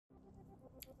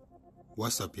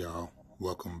What's up, y'all?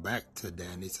 Welcome back to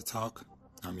Dad Needs to Talk.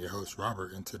 I'm your host,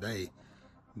 Robert, and today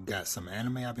got some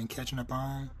anime I've been catching up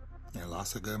on and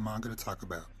lots of good manga to talk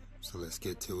about. So let's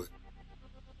get to it.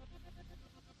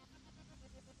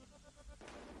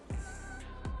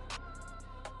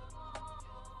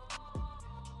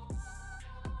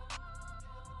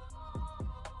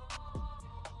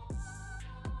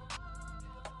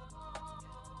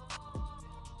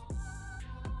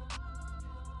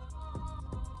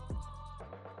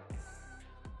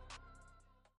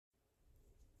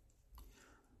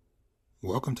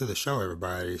 Welcome to the show,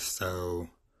 everybody. So,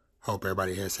 hope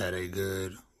everybody has had a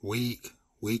good week,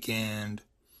 weekend,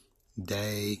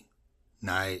 day,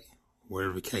 night,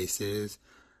 whatever the case is.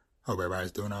 Hope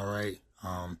everybody's doing all right.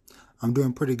 I'm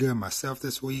doing pretty good myself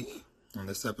this week on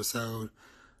this episode.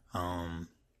 I've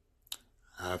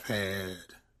had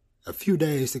a few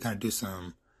days to kind of do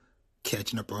some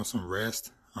catching up on some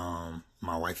rest.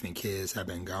 My wife and kids have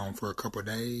been gone for a couple of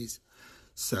days,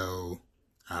 so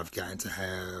I've gotten to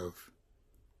have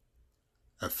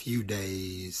a few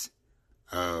days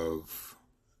of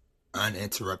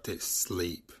uninterrupted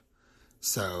sleep.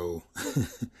 So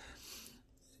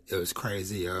it was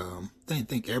crazy. I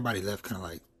think everybody left kind of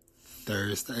like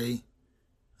Thursday,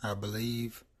 I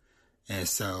believe. And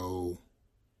so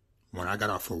when I got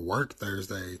off of work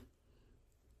Thursday,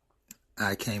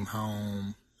 I came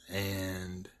home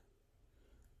and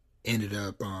ended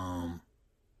up, I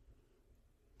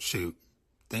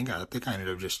think I ended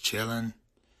up just chilling,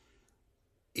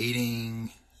 eating,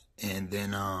 and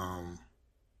then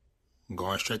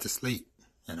going straight to sleep.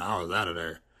 And I was out of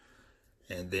there.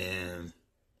 And then,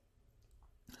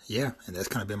 yeah, and that's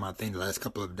kind of been my thing the last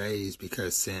couple of days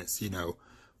because since,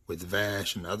 with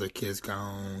Vash and the other kids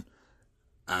gone,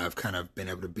 I've kind of been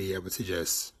able to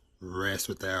just rest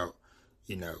without,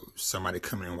 somebody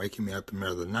coming and waking me up in the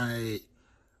middle of the night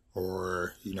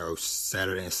or,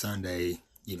 Saturday and Sunday,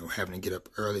 having to get up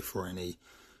early for any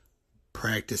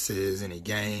practices, any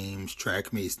games,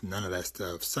 track meets, none of that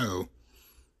stuff. So,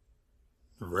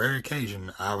 rare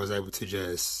occasion, I was able to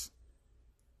just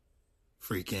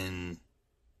freaking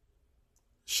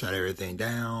shut everything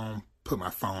down, put my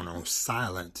phone on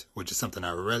silent, which is something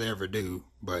I rarely ever do,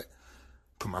 but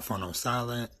put my phone on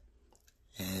silent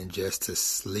and just to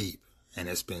sleep. And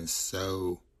it's been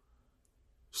so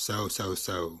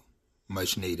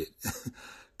much needed.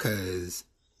 Cause,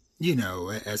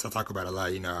 as I talk about a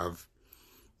lot, I've,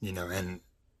 and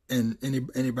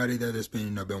anybody that has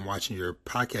been, been watching your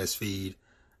podcast feed,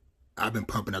 I've been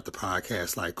pumping up the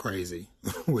podcast like crazy,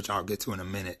 which I'll get to in a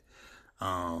minute.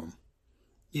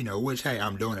 Which, hey,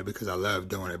 I'm doing it because I love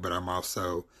doing it, but I'm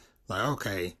also like,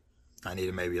 okay, I need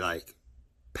to maybe like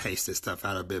pace this stuff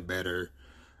out a bit better.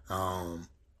 Cause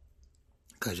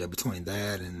between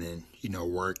that and then,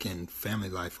 work and family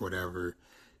life or whatever,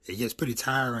 it gets pretty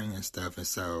tiring and stuff. And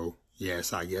so, yeah,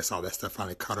 so I guess all that stuff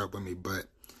finally caught up with me. But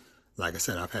like I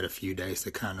said, I've had a few days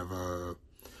to kind of,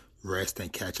 rest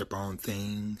and catch up on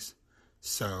things.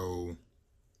 So,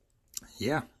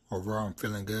 yeah, overall, I'm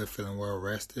feeling good, feeling well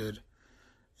rested,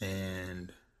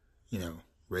 and,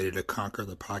 ready to conquer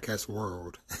the podcast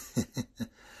world.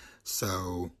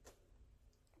 So,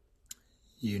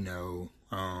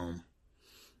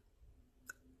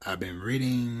 I've been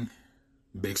reading,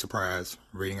 big surprise,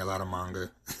 reading a lot of manga,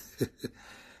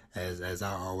 as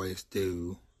I always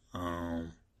do,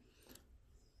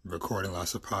 recording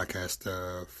lots of podcast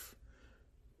stuff,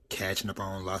 catching up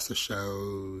on lots of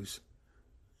shows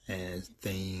and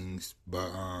things, but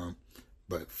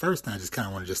first I just kind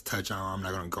of want to just touch on, I'm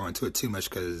not going to go into it too much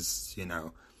because,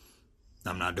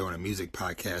 I'm not doing a music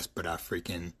podcast, but I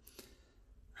freaking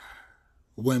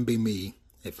wouldn't be me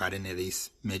if I didn't at least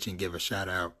give a shout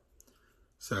out.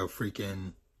 So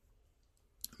freaking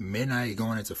midnight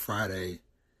going into Friday,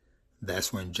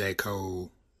 that's when J.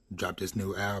 Cole dropped his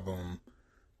new album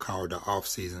called The Off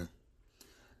Season.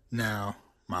 Now,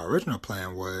 my original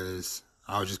plan was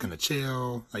I was just going to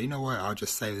chill. Like, you know what? I'll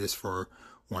just save this for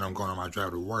when I'm going on my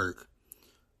drive to work.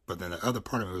 But then the other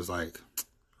part of me was like,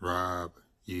 Rob,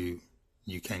 you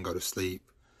can't go to sleep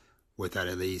without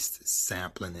at least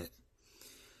sampling it.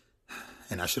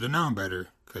 And I should have known better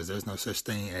because there's no such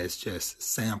thing as just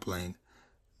sampling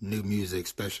new music,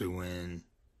 especially when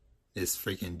it's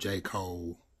freaking J.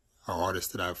 Cole, an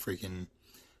artist that I freaking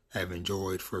have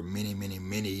enjoyed for many, many,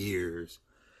 many years.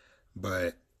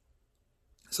 But,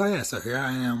 so yeah, so here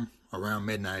I am around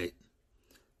midnight,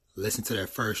 listen to that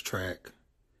first track,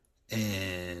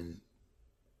 and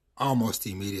almost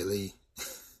immediately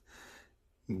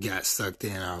got sucked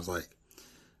in. I was like,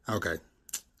 okay,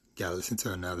 gotta listen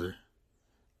to another.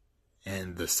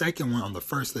 And the second one, on the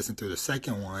first listen through, the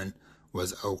second one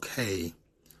was okay.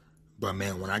 But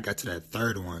man, when I got to that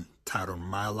third one, titled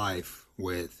My Life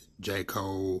with J.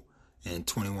 Cole and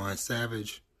 21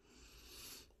 Savage,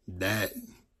 that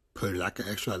put like an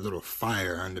extra little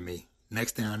fire under me.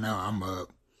 Next thing I know, I'm up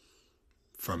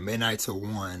from midnight to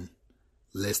 1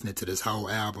 listening to this whole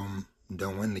album,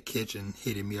 doing in the kitchen,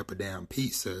 hitting me up a damn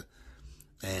pizza.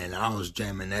 And I was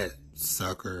jamming that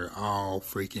sucker all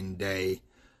freaking day.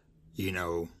 You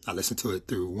know, I listened to it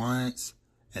through once,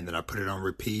 and then I put it on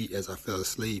repeat as I fell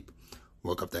asleep.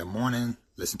 Woke up that morning,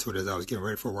 listened to it as I was getting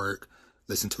ready for work,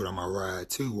 listened to it on my ride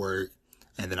to work,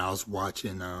 and then I was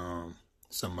watching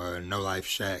some No Life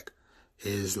Shack,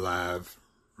 his live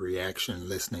reaction,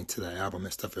 listening to the album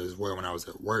and stuff as well when I was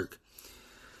at work.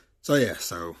 So yeah,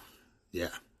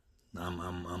 I'm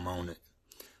on it.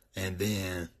 And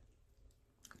then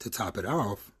to top it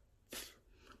off,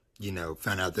 you know,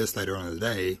 found out this later on in the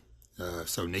day.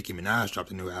 So Nicki Minaj dropped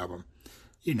a new album.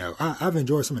 You know, I've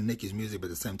enjoyed some of Nicki's music, but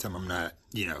at the same time, I'm not,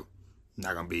 you know,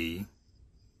 not gonna be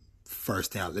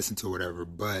first thing I listen to or whatever.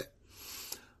 But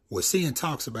was seeing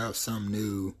talks about some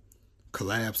new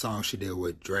collab song she did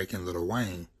with Drake and Lil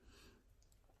Wayne.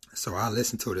 So I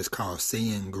listened to it. It's called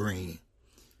Seeing Green.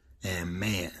 And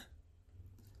man,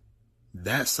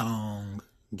 that song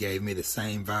gave me the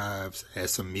same vibes as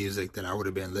some music that I would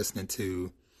have been listening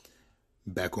to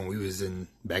back when we was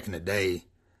back in the day,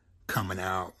 coming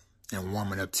out and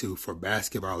warming up to for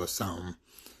basketball or something.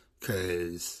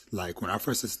 Cause like when I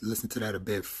first listened to that a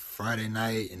bit Friday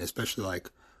night, and especially like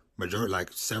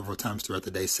several times throughout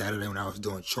the day, Saturday when I was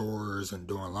doing chores and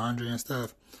doing laundry and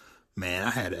stuff, man,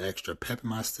 I had an extra pep in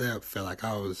my step. Felt like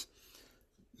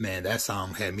man, that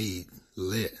song had me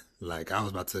lit. Like I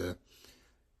was about to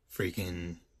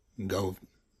freaking go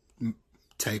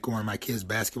take one of my kids'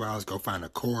 basketballs, go find a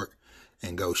court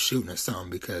and go shooting or something,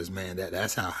 because man,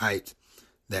 that's how hyped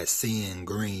that Seeing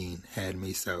Green had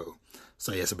me. So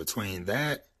yeah, so between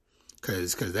that,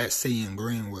 cause that Seeing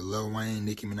Green with Lil Wayne,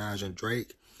 Nicki Minaj, and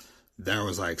Drake, there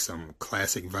was like some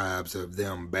classic vibes of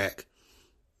them back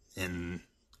in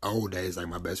old days. Like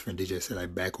my best friend DJ said,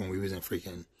 like back when we was in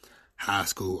freaking high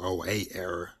school, 08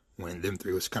 era, when them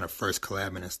three was kind of first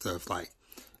collabing and stuff. Like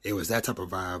it was that type of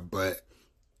vibe, but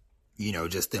you know,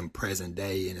 just them present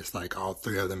day, and it's like all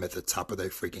three of them at the top of their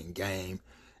freaking game.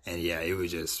 And yeah, it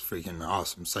was just freaking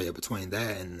awesome. So yeah, between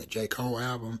that and the J. Cole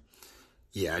album,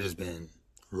 yeah, I just been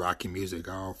rocking music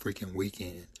all freaking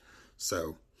weekend.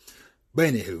 So,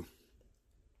 but anywho,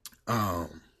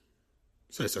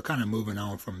 so kind of moving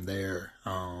on from there,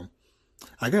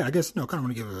 I guess, you know, kind of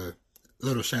want to give a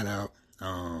little shout out,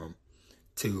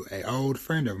 to a old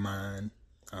friend of mine,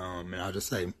 and I'll just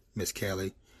say Miss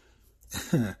Kelly,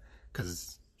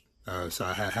 cause, so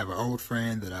I have an old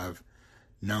friend that I've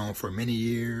known for many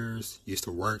years, used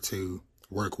to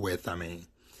work with,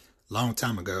 long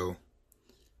time ago,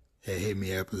 had hit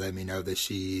me up and let me know that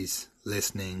she's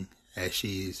listening as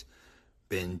she's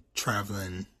been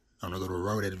traveling on a little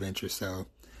road adventure. So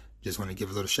just want to give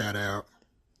a little shout out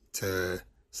to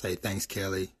say thanks,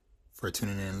 Kelly, for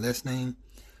tuning in and listening.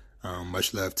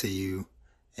 Much love to you,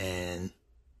 and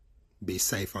be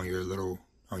safe on your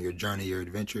journey, your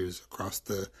adventures across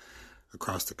the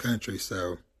country.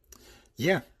 So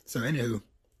yeah, so anywho,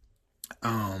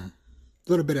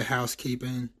 little bit of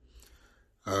housekeeping.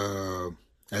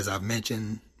 As I've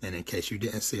mentioned, and in case you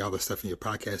didn't see all the stuff in your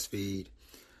podcast feed,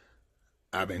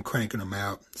 I've been cranking them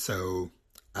out. So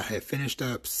I had finished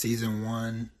up season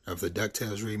 1 of the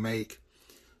DuckTales remake.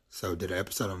 So did an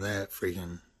episode on that.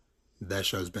 Freaking, that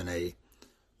show's been a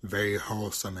very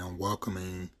wholesome and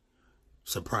welcoming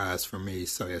surprise for me.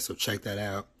 So yeah, so check that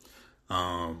out.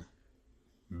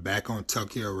 Back on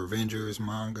Tokyo Revengers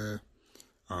manga.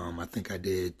 I think I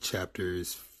did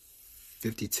chapters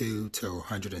 52 to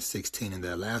 116 in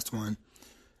that last one.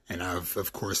 And I've,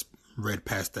 of course, read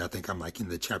past that. I think I'm like in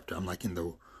the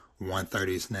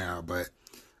 130s now, but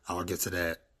I'll get to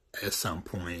that at some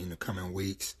point in the coming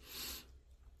weeks.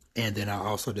 And then I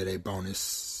also did a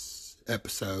bonus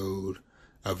episode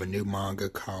of a new manga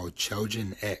called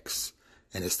Chojin X.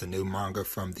 And it's the new manga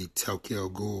from the Tokyo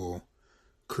Ghoul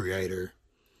creator,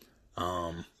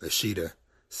 Ishida.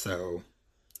 So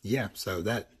yeah, so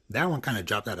that one kind of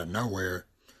dropped out of nowhere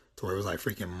to where it was like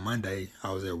freaking Monday.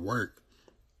 I was at work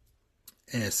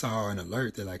and saw an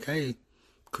alert. They're like, hey,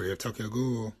 creator of Tokyo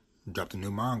Ghoul dropped a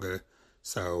new manga.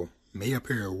 So me up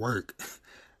here at work,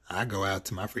 I go out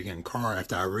to my freaking car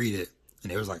after I read it,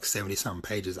 and it was like 70 something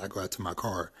pages. I go out to my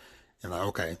car and like,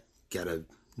 okay, gotta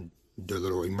do a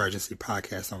little emergency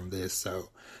podcast on this. So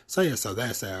yeah, so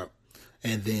that's out.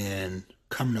 And then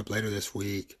coming up later this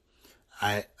week,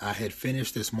 I had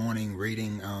finished this morning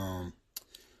reading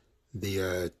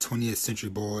the 20th Century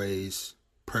Boys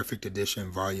Perfect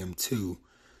Edition Volume 2.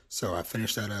 So I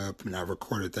finished that up and I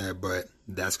recorded that, but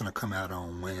that's going to come out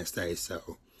on Wednesday.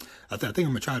 So I think I'm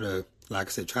going to try to, like I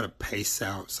said, try to pace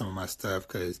out some of my stuff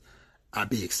because I'd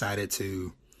be excited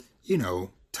to,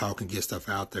 talk and get stuff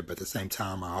out there. But at the same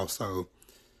time, I also,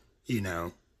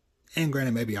 and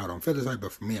granted, maybe y'all don't feel this way,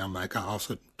 but for me, I'm like, I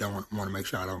also don't want to make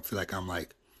sure I don't feel like I'm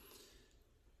like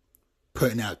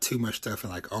putting out too much stuff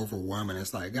and like overwhelming.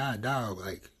 It's like, God, dog,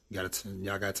 like y'all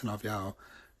got to turn off y'all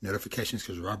notifications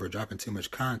because Robert dropping too much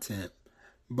content.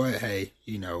 But hey,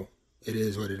 it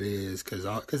is what it is. Because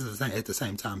at the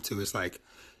same time too, it's like,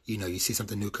 you see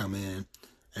something new come in,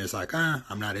 and it's like,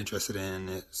 I'm not interested in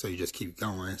it, so you just keep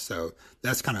going. So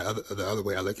that's kind of the other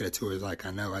way I look at it too. Is like,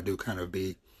 I know I do kind of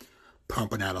be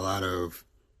pumping out a lot of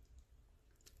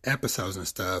episodes and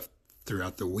stuff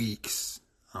throughout the weeks,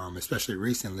 especially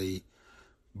recently.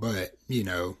 But, I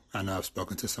know I've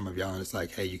spoken to some of y'all and it's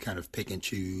like, hey, you kind of pick and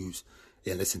choose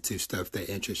and listen to stuff that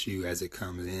interests you as it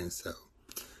comes in. So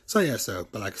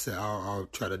but like I said, I'll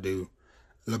try to do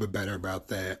a little bit better about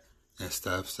that and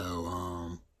stuff.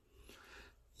 So,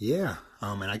 yeah.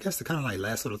 And I guess the kind of like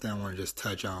last little thing I want to just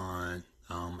touch on,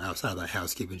 outside of the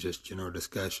housekeeping, just general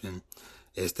discussion,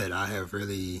 is that I have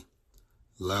really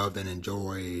loved and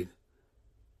enjoyed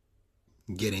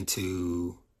getting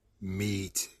to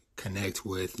meet, connect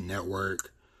with,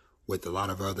 network with a lot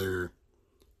of other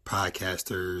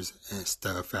podcasters and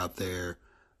stuff out there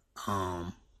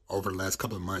over the last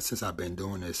couple of months since I've been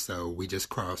doing this. So we just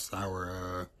crossed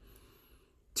our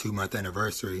 2-month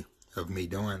anniversary of me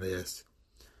doing this,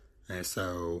 and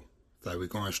so like we're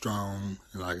going strong,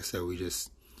 and like I said, we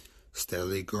just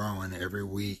steadily growing every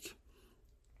week.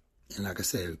 And like I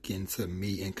said, getting to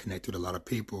meet and connect with a lot of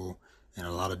people in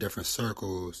a lot of different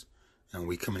circles, and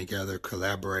we coming together,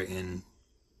 collaborating,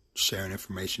 sharing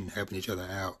information, helping each other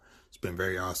out. It's been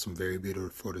very awesome, very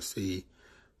beautiful to see.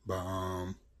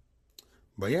 But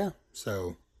yeah,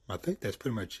 so I think that's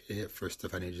pretty much it for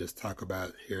stuff I need to just talk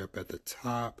about here up at the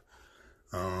top.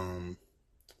 Let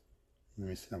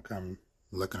me see, I'm kind of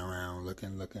looking around,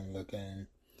 looking.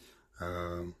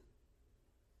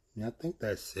 Yeah, I think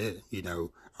that's it.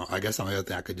 I guess the only other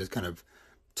thing I could just kind of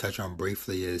touch on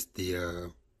briefly is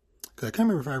because I can't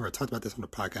remember if I ever talked about this on the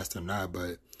podcast or not,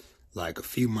 but like a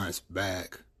few months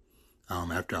back,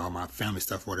 after all my family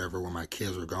stuff, whatever, when my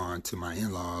kids were gone to my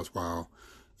in-laws while,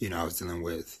 I was dealing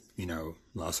with,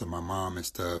 loss of my mom and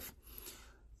stuff,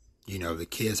 the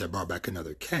kids had brought back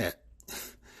another cat.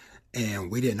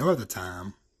 And we didn't know at the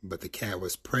time, but the cat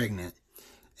was pregnant.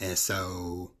 And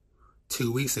so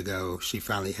 2 weeks ago, she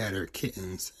finally had her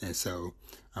kittens. And so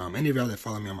any of y'all that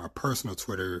follow me on my personal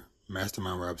Twitter,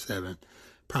 Mastermind Rob 7,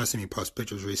 probably seen me post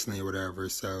pictures recently or whatever.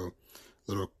 So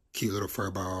cute little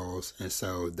fur balls. And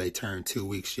so they turned 2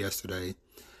 weeks yesterday.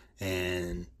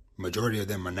 And majority of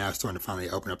them are now starting to finally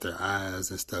open up their eyes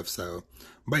and stuff. So,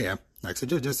 but yeah, like I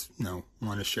said, just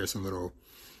want to share some little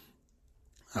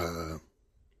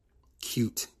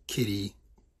cute kitty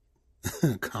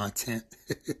content,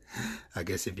 I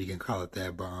guess, if you can call it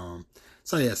that. But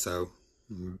so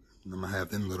I'm gonna have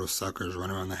them little suckers run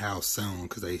around the house soon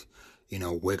because they,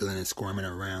 wiggling and squirming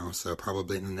around. So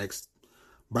probably in the next,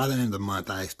 by the end of the month,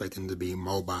 I expect them to be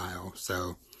mobile.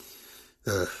 So,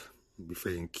 be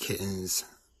freaking kittens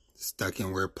stuck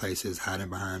in weird places, hiding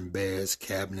behind beds,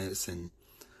 cabinets, and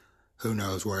who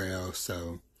knows where else.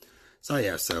 So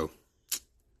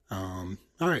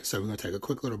all right, so we're going to take a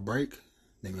quick little break.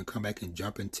 Then we'll come back and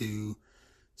jump into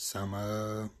some,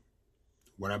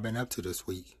 what I've been up to this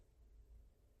week.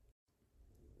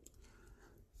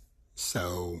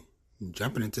 So,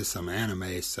 jumping into some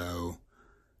anime. So,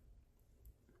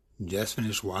 just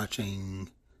finished watching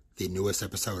the newest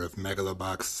episode of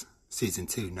Megalobox Season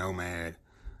 2, Nomad,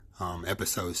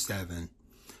 Episode 7.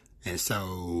 And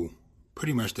so,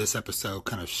 pretty much this episode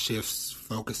kind of shifts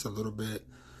focus a little bit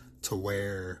to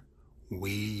where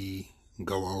we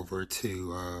go over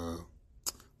to,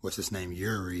 what's his name,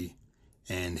 Yuri,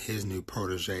 and his new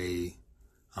protege,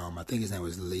 I think his name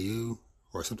was Liu,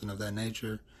 or something of that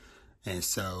nature. And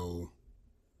so,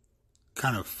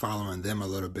 kind of following them a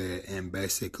little bit, and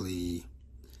basically,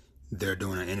 they're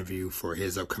doing an interview for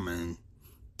his upcoming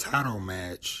title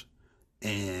match,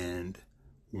 and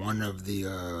one of the,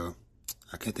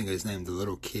 I can't think of his name, the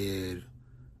little kid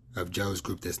of Joe's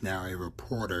group that's now a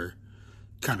reporter,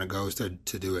 kind of goes to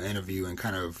do an interview and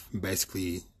kind of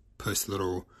basically puts a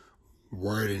little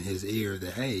word in his ear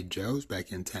that, hey, Joe's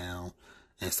back in town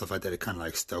and stuff like that. It kind of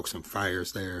like stokes some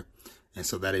fires there. And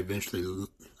so that eventually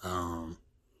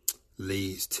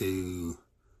leads to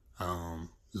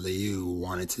Liu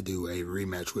wanted to do a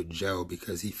rematch with Joe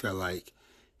because he felt like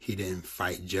he didn't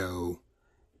fight Joe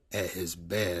at his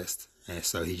best, and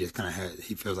so he just kind of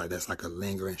he feels like that's like a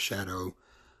lingering shadow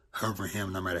hovering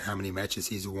him no matter how many matches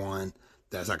he's won.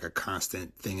 That's like a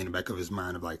constant thing in the back of his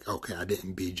mind of like, okay, I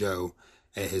didn't beat Joe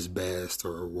at his best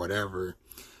or whatever.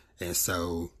 And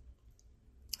so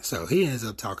he ends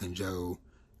up talking Joe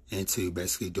into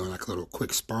basically doing like a little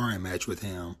quick sparring match with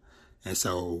him. And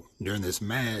so during this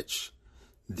match,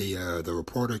 the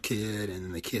reporter kid and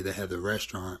then the kid that had the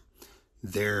restaurant,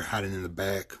 they're hiding in the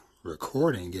back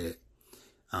recording it.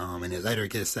 And it later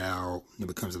gets out. It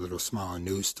becomes a little small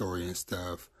news story and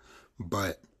stuff.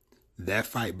 But that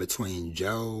fight between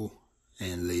Joe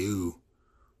and Liu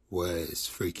was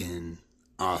freaking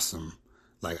awesome.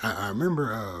 Like, I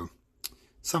remember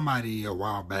somebody a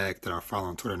while back that I follow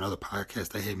on Twitter, another podcast,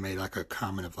 they had made like a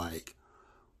comment of like,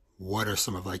 what are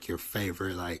some of like your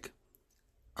favorite like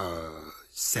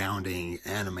sounding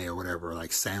anime or whatever,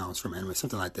 like sounds from anime,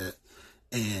 something like that.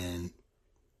 And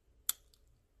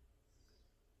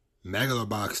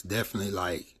Megalobox definitely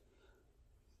like,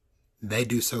 they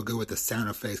do so good with the sound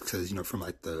effects because, you know, from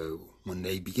like when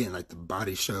they begin, like the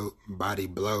body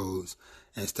blows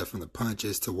and stuff from the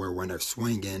punches to where when they're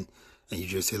swinging and you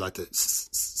just hear like the,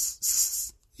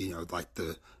 you know, like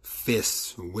the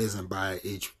fists whizzing by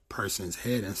each person's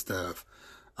head and stuff.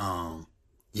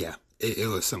 Yeah, it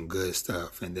was some good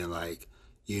stuff. And then like,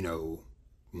 you know,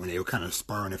 when they were kind of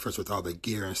sparring at first with all the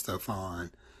gear and stuff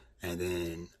on, and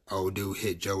then old dude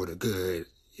hit Joe with a good,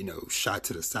 you know, shot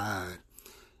to the side.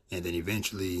 And then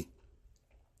eventually,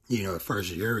 you know, at first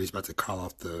Yuri's about to call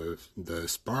off the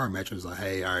spar match. It was like,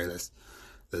 hey, all right,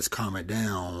 let's calm it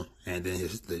down. And then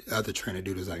the other trainer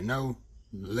dude was like, no,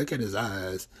 look at his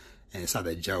eyes. And saw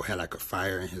that Joe had like a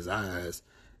fire in his eyes.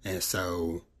 And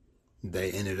so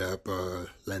they ended up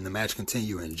letting the match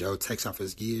continue. And Joe takes off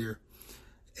his gear.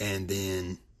 And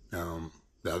then the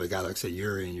other guy looks at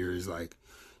Yuri, and Yuri's like,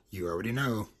 you already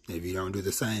know, if you don't do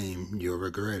the same, you'll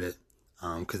regret it.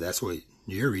 Because that's what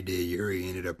Yuri did. Yuri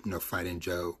ended up, you know, fighting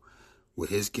Joe with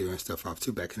his gear and stuff off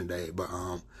too back in the day.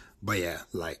 But yeah,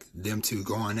 like them two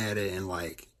going at it, and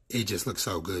like it just looks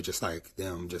so good, just like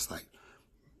them, just like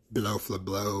blow for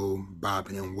blow,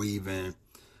 bobbing and weaving.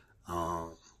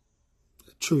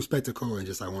 True spectacle, and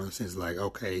just like one of those things, like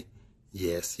okay,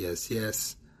 yes,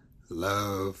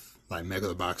 love. Like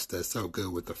Megalobox does so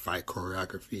good with the fight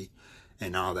choreography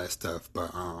and all that stuff.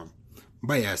 But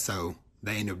yeah, so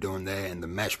they end up doing that, and the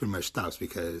match pretty much stops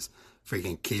because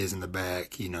freaking kids in the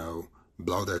back, you know,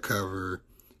 blow their cover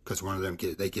because one of them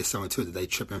get so into it that they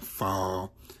trip and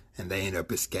fall, and they end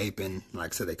up escaping.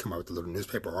 Like I said, they come out with a little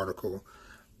newspaper article,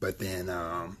 but then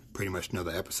pretty much, you know,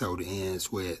 the episode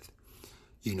ends with,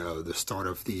 you know, the start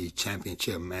of the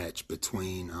championship match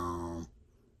between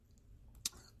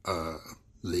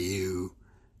Liu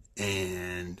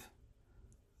and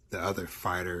the other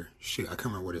fighter. Shoot, I can't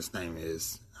remember what his name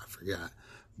is. I forgot.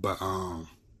 But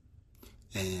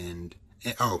and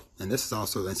this is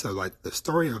also, and so like the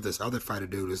story of this other fighter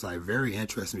dude is like very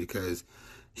interesting because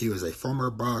he was a former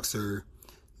boxer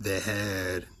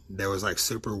that was like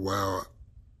super well,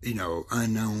 you know,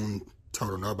 unknown,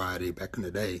 total nobody back in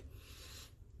the day.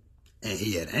 And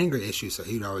he had anger issues, so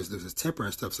he'd always lose his temper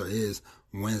and stuff. So his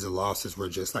wins and losses were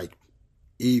just like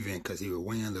even because he would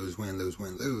win, lose, win, lose,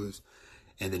 win, lose.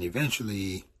 And then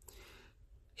eventually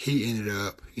he ended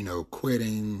up, you know,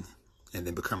 quitting and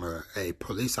then become a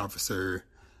police officer.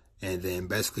 And then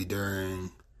basically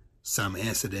during some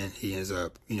incident, he ends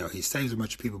up, you know, he saves a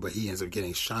bunch of people, but he ends up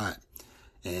getting shot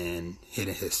and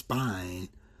hitting his spine,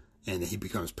 and then he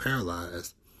becomes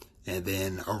paralyzed. And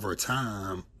then over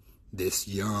time, this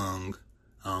young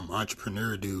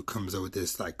entrepreneur dude comes up with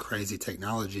this like crazy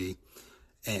technology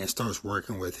and starts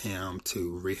working with him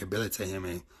to rehabilitate him,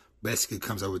 and basically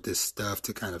comes up with this stuff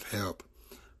to kind of help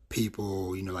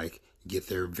people, you know, like get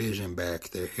their vision back,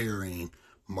 their hearing,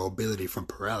 mobility from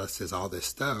paralysis, all this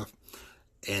stuff.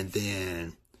 And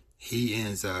then he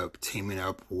ends up teaming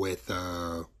up with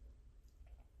I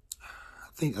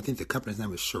think the company's name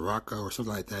was Shirako or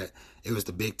something like that. It was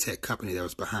the big tech company that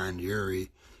was behind Yuri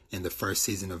in the first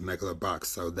season of Megalobox.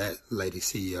 So that lady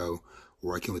CEO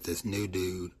working with this new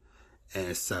dude.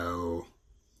 And so,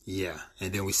 yeah.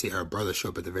 And then we see her brother show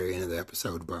up at the very end of the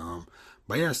episode.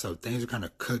 But yeah, so things are kind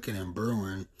of cooking and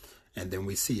brewing. And then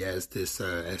we see as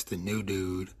the new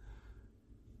dude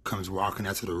comes walking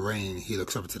out to the ring, he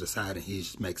looks over to the side and he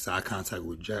makes eye contact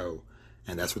with Joe.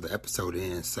 And that's where the episode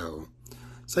ends. So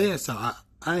yeah, so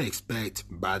I expect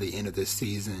by the end of this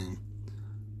season,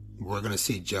 we're going to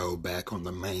see Joe back on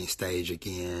the main stage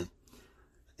again.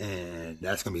 And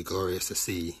that's going to be glorious to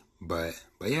see. But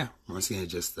yeah, once again,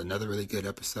 just another really good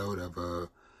episode of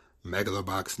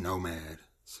Megalobox Nomad.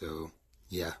 So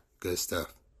yeah, good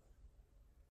stuff.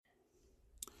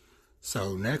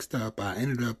 So next up, I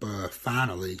ended up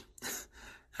finally,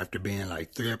 after being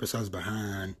like 3 episodes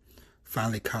behind,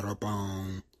 finally caught up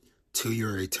on To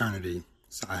Your Eternity.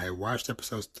 So I had watched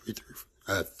episodes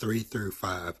 3 through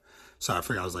 5. So I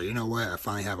figured, I was like, you know what? I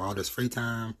finally have all this free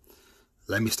time.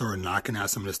 Let me start knocking out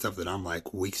some of the stuff that I'm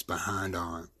like weeks behind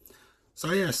on.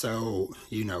 So yeah, so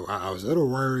I was a little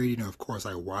worried. Of course,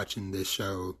 like watching this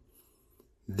show,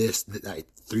 this like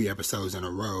 3 episodes in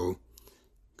a row,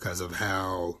 because of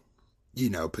how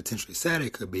potentially sad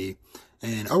it could be.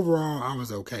 And overall, I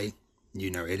was okay.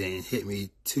 It didn't hit me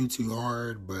too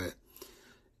hard, but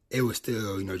it was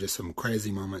still, just some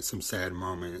crazy moments, some sad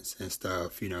moments and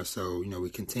stuff. So we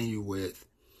continue with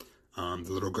the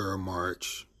little girl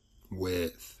March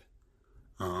with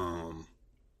I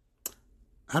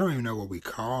don't even know what we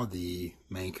call the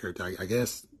main character. I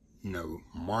guess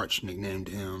March nicknamed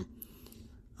him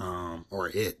or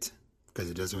it, because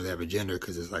it doesn't really have a gender,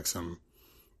 because it's like some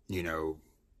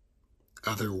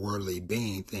otherworldly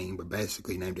being thing, but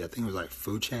basically named it, I think it was like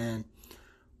Fu-Chan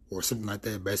or something like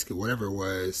that. Basically, whatever it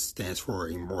was stands for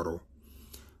immortal.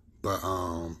 But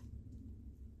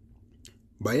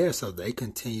yeah, so they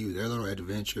continue their little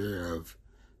adventure of,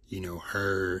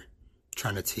 her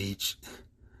trying to teach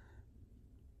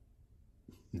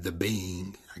the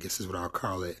being, I guess is what I'll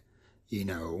call it,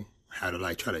 how to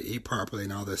like try to eat properly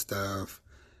and all this stuff.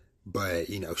 But,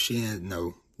 she didn't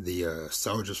know the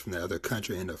soldiers from the other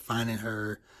country end up finding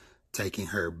her, taking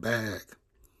her back,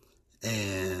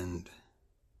 and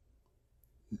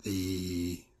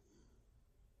the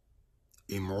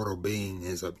immortal being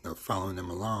ends up following them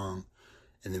along.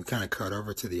 And then kind of cut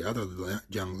over to the other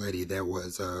young lady that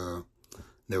was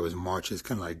March's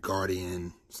kind of like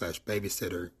guardian /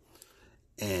 babysitter,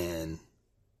 and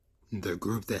the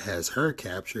group that has her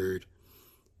captured,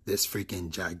 this freaking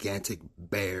gigantic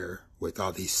bear with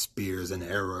all these spears and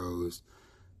arrows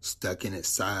stuck in its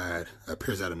side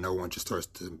appears out of no one, just starts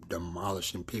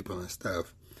demolishing people and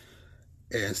stuff.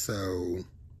 And so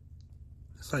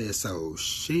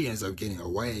she ends up getting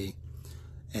away,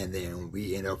 and then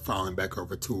we end up falling back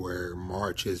over to where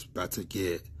March is about to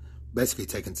get basically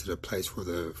taken to the place for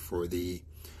the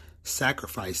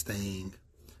sacrifice thing.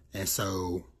 And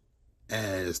so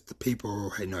as the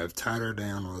people have tied her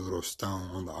down on a little stone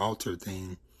on the altar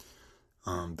thing,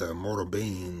 the immortal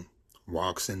being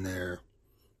walks in there,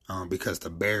 because the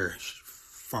bear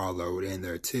followed in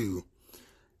there too.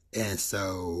 And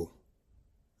so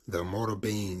the immortal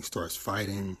being starts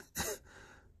fighting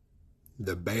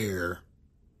the bear,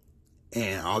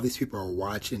 and all these people are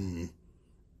watching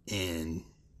in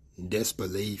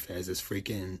disbelief as this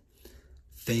freaking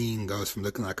thing goes from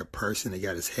looking like a person that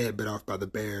got his head bit off by the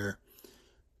bear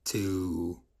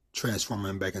to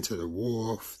transforming back into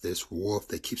this wolf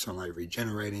that keeps on like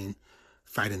regenerating,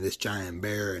 fighting this giant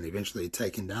bear, and eventually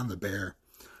taking down the bear.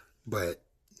 But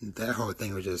that whole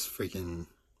thing was just freaking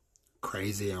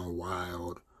crazy and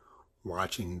wild,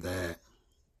 watching that.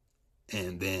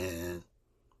 And then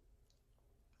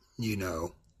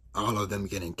all of them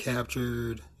getting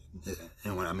captured,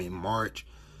 and when I mean March,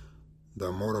 the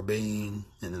immortal being,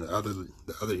 and then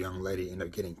the other young lady end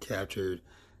up getting captured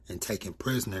and taken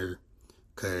prisoner,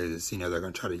 because they're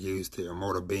going to try to use the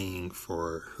immortal being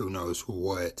for who knows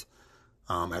what,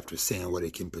 after seeing what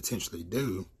it can potentially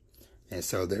do. And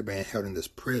so they're being held in this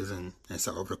prison. And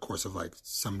so over the course of like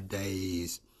some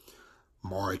days,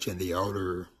 March and the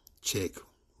older chick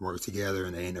work together,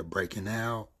 and they end up breaking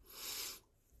out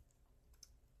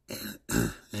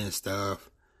and stuff.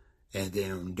 And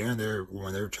then when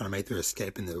they're trying to make their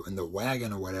escape in the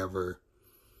wagon or whatever,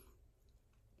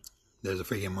 there's a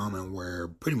freaking moment where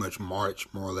pretty much March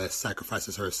more or less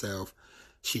sacrifices herself.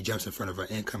 She jumps in front of an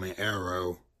incoming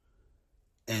arrow,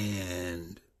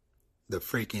 and the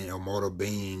freaking immortal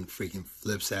being freaking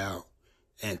flips out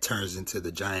and turns into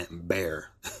the giant bear.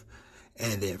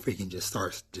 And then freaking just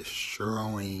starts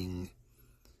destroying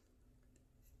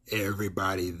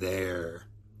everybody there.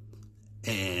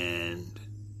 And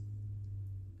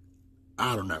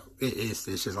I don't know. It's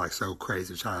just like so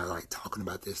crazy trying to like talking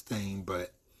about this thing,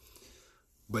 but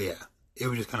yeah, it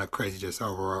was just kind of crazy just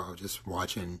overall, just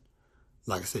watching,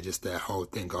 like I said, just that whole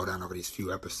thing go down over these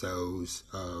few episodes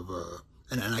of,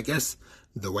 and I guess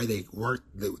the way they worked,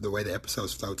 the way the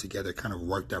episodes flowed together kind of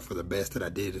worked out for the best, that I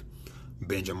did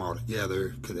binge them all together,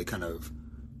 because they kind of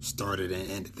started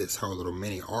and ended this whole little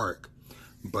mini arc.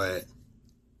 But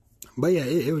yeah,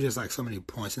 it was just like so many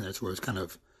points in there to where it's kind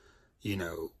of,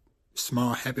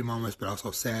 small happy moments, but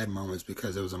also sad moments,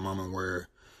 because it was a moment where,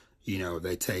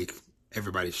 they take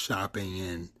everybody shopping,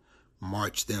 and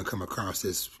March then come across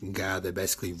this guy that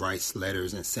basically writes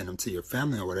letters and send them to your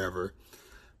family or whatever.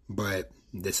 But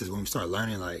this is when we start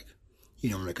learning, like,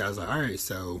 when the guy's like, all right,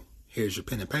 so here's your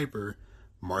pen and paper.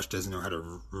 March doesn't know how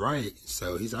to write.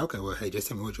 So he's like, okay, well, hey, just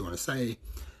tell me what you want to say.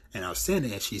 And I'll send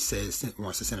it. And she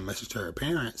wants to send a message to her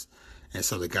parents. And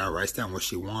so the guy writes down what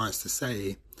she wants to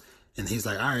say. And he's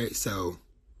like, all right, so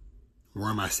where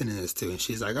am I sending this to? And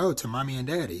she's like, oh, to mommy and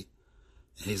daddy.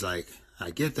 And he's like, I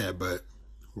get that, but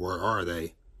where are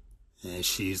they? And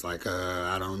she's like,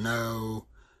 I don't know.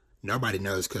 Nobody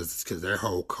knows because their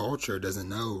whole culture doesn't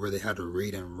know really how to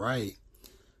read and write.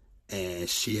 And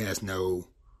she has no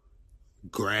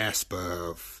grasp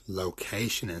of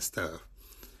location and stuff.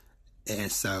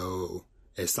 And so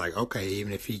it's like, okay,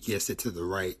 even if he gets it to the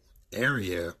right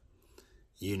area,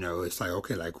 it's like,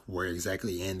 okay, like where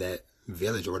exactly in that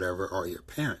village or whatever are your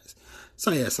parents?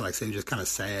 So yeah, so like I said, it was just kind of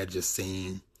sad just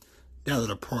seeing that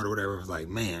little part or whatever. It was like,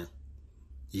 man,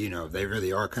 they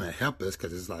really are kind of helpless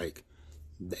because it's like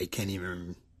they can't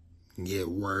even get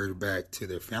word back to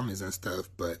their families and stuff.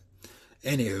 But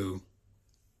anywho,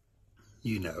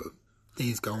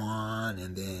 things go on,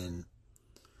 and then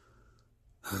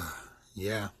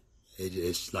yeah,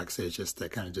 it's like I said, it's just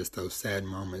that kind of just those sad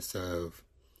moments of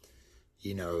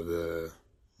the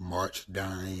March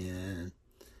dying,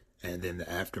 and then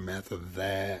the aftermath of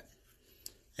that,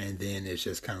 and then it's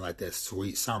just kind of like that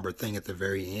sweet somber thing at the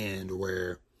very end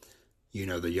where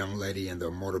the young lady and the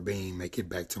immortal being make it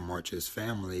back to March's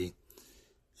family,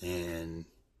 and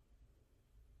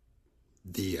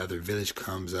the other village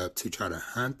comes up to try to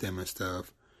hunt them and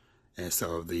stuff. And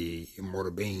so the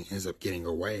immortal being ends up getting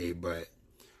away. But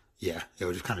yeah, it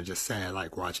was just kind of just sad,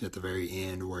 like watching at the very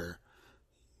end where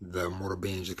the immortal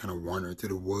being just kind of wandering through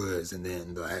the woods. And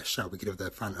then the last shot we get of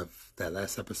that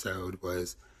last episode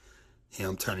was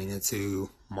him turning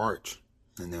into March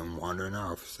and then wandering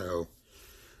off. So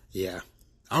yeah.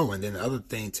 Oh, and then the other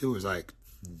thing too is like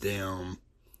them,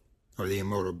 or the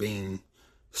immortal being,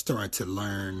 starting to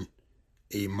learn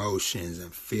emotions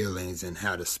and feelings and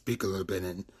how to speak a little bit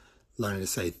and learning to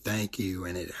say thank you,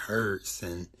 and it hurts,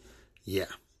 and yeah,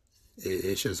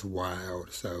 it's just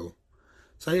wild. So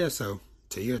yeah, so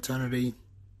To Your Eternity,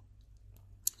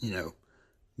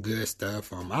 good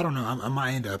stuff. I don't know, I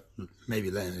might end up maybe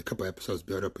letting a couple episodes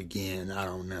build up again. I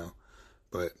don't know,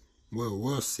 but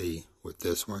we'll see with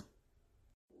this one.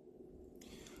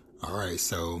 Alright,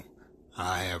 so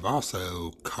I have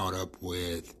also caught up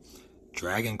with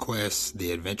Dragon Quest: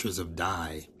 The Adventures of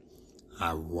Dai.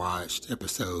 I watched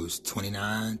episodes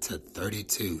 29 to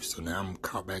 32, so now I'm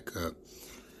caught back up.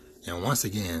 And once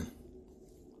again,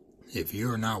 if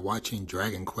you're not watching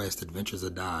Dragon Quest: Adventures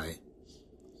of Dai,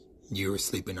 you're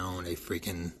sleeping on a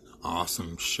freaking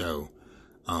awesome show.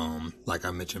 Like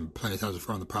I mentioned plenty of times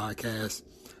before on the podcast,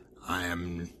 I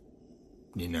am,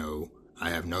 I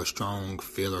have no strong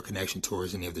feel or connection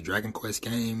towards any of the Dragon Quest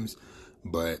games,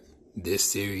 but this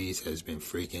series has been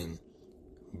freaking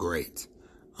great.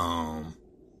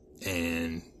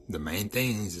 And the main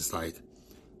things is like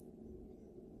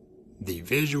the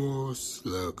visuals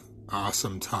look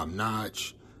awesome, top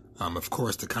notch. Of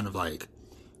course, the kind of like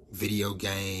video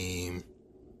game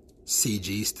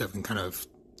CG stuff can kind of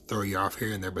throw you off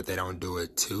here and there, but they don't do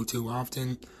it too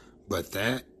often. But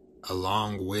that,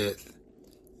 along with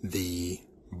the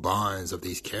bonds of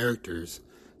these characters,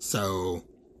 so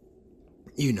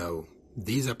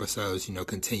these episodes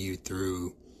continue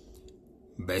through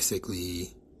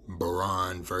basically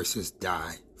Baran versus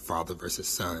Dai, father versus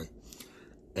son,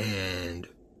 and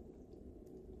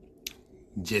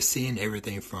just seeing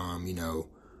everything from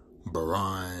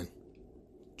Baran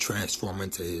transform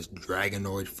into his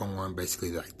dragonoid form,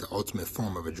 basically like the ultimate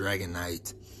form of a dragon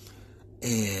knight,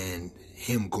 and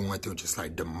him going through just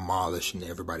like demolishing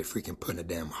everybody, freaking putting a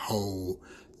damn hole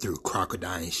through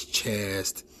Crocodine's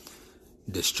chest,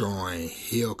 destroying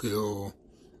Hilkiel,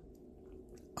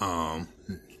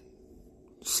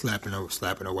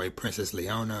 slapping away Princess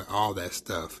Leona. All that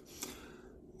stuff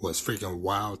was freaking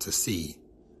wild to see.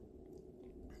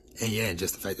 And yeah,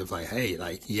 just the fact of like, hey,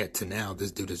 like, yet to now,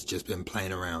 this dude has just been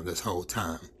playing around this whole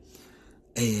time.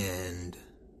 And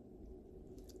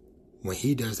when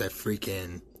he does that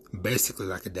freaking, basically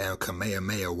like a damn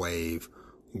Kamehameha wave,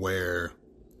 where,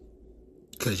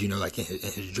 because like in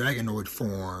his dragonoid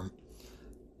form,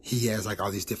 he has like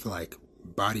all these different like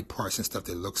body parts and stuff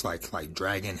that looks like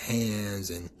dragon hands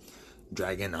and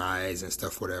dragon eyes and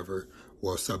stuff, whatever.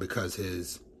 Well, so because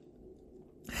his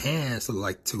hands look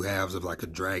like two halves of like a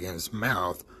dragon's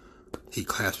mouth, he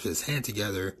clasps his hand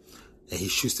together and he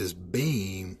shoots this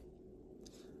beam.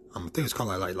 I think it's called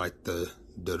like the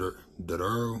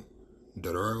Dodoro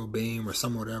Dororo beam or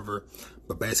some whatever,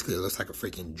 but basically it looks like a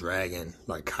freaking dragon,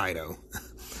 like Kaido,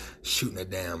 shooting a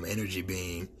damn energy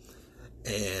beam,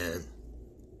 and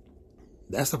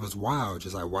that stuff was wild,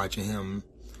 just like watching him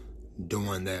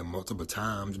doing that multiple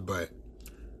times. But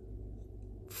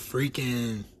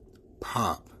freaking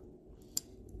Pop,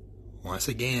 once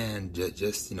again,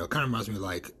 just kind of reminds me of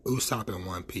like Usopp in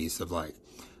One Piece, of like,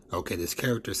 okay, this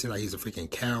character seems like he's a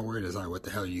freaking coward. It's like, what the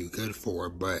hell are you good for?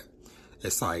 But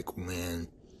it's like when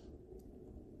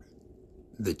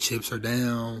the chips are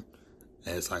down,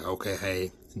 and it's like, okay,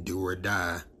 hey, do or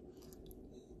die.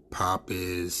 Pop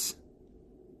is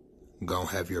gonna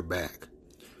have your back.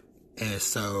 And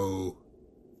so,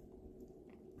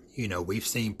 we've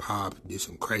seen Pop do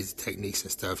some crazy techniques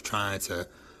and stuff, trying to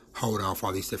hold off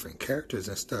all these different characters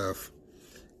and stuff.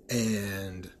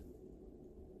 And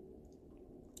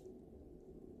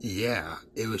yeah,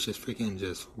 it was just freaking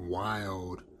just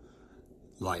wild.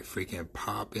 Like freaking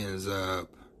Pop ends up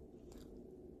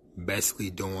basically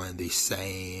doing the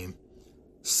same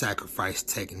sacrifice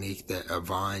technique that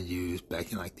Avon used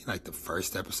back in like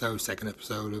the second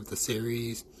episode of the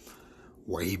series,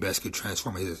 where he basically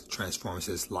transforms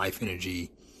his life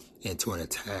energy into an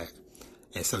attack.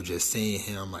 And so just seeing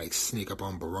him like sneak up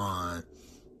on Baron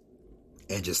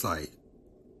and just like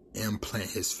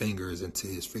implant his fingers into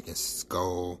his freaking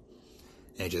skull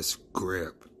and just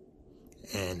grip.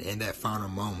 And in that final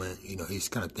moment, he's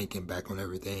kind of thinking back on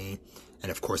everything. And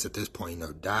of course, at this point,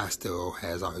 Dai still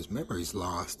has all his memories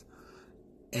lost.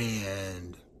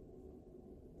 And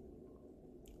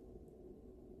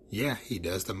yeah, he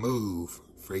does the move,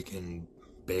 freaking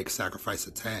big sacrifice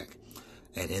attack.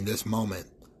 And in this moment,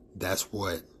 that's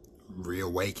what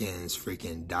reawakens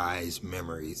freaking Dai's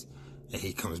memories. And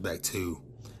he comes back too.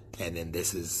 And then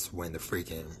this is when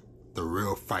the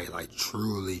real fight, like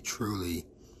truly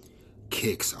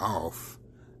kicks off.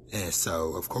 And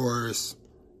so, of course,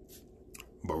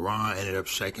 Baron ended up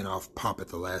shaking off Pop at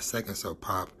the last second, so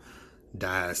Pop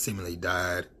seemingly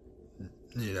died,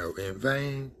 in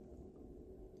vain.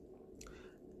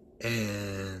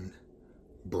 And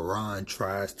Baron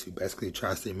tries to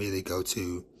immediately go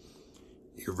to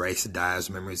erase Dai's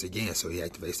memories again, so he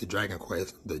activates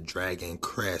the Dragon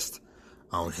Crest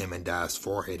on him and Dai's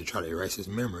forehead to try to erase his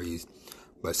memories.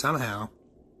 But somehow,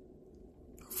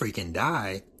 freaking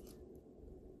Dai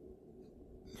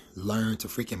learned to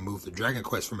freaking move the Dragon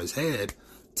Quest from his head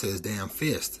to his damn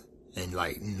fist, and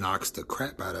like knocks the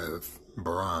crap out of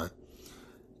Baron.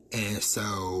 And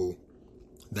so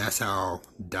that's how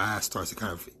Dai starts to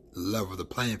kind of level the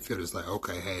playing field. It's like,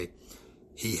 okay, hey,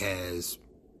 he has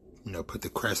put the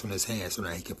crest on his hand, so now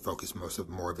he can focus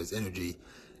more of his energy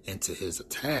into his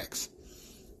attacks.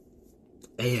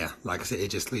 And yeah, like I said, it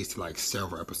just leads to like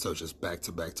several episodes just back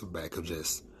to back to back of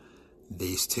just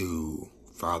these two,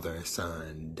 father and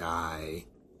son, Dai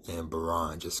and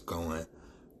Baron, just going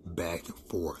back and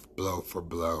forth, blow for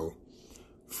blow.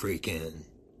 Freaking,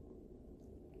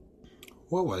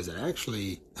 what was it?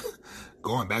 Actually,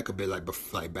 going back a bit, like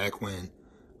back when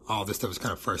all this stuff was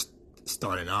kind of first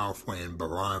starting off, when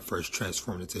Baron first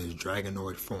transformed into his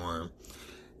Dragonoid form.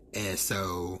 And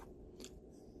so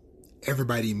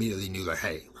everybody immediately knew, like,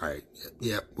 hey, all right,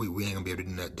 yep, we ain't gonna be able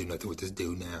to do nothing with this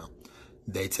dude now.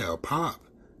 They tell Pop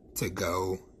to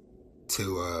go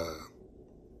to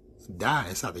Dai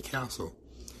inside the castle.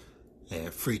 And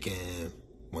freaking,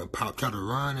 when Pop tried to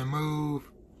run and move,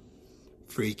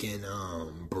 freaking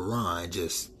Baron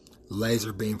just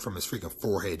laser beam from his freaking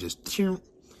forehead, just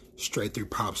straight through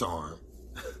Pop's arm.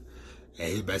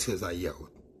 And he basically was like, yo,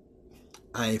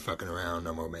 I ain't fucking around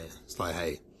no more, man. It's like,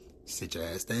 hey, sit your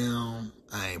ass down.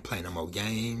 I ain't playing no more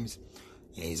games.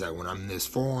 And he's like, when I'm in this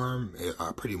form,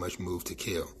 I pretty much move to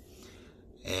kill.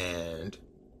 And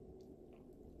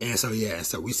so, yeah,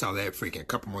 so we saw that freaking a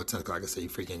couple more times. Like I said, he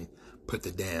freaking put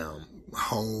the damn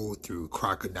hole through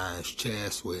Crocodile's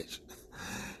chest, which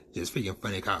just freaking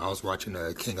funny. I was watching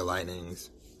King of Lightning's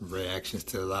reactions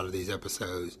to a lot of these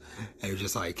episodes, and it was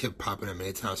just like kept popping up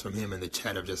many times from him in the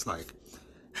chat of just like,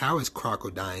 how is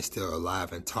Crocodile still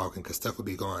alive and talking? Because stuff would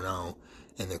be going on,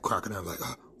 and then Crocodile was like,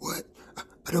 oh, what?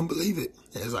 I don't believe it.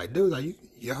 And it's like, dude, like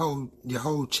your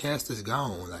whole chest is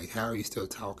gone. Like, how are you still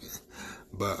talking?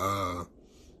 But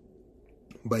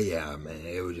yeah, man,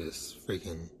 it was just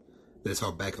freaking, this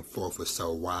whole back and forth was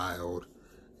so wild.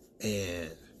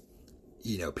 And,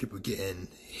 people getting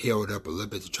healed up a little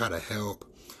bit to try to help.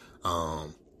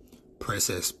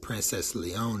 Princess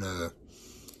Leona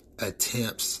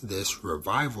attempts this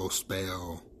revival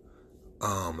spell.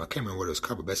 I can't remember what it was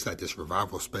called, but basically like this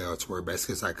revival spell to where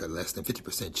basically it's like a less than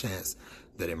 50% chance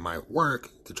that it might work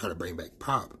to try to bring back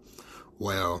Pop.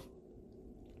 Well,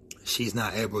 she's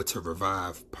not able to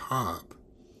revive Pop,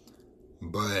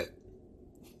 but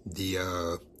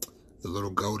the little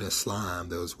golden slime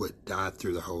that was what died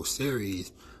through the whole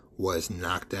series was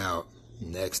knocked out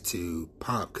next to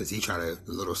Pop because the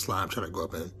little slime tried to go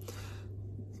up and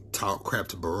talk crap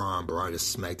to Baran. Baran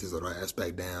just smacked his little ass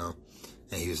back down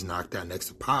and he was knocked out next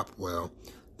to Pop. Well,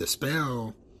 the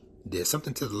spell did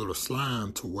something to the little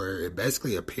slime to where it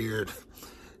basically appeared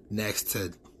next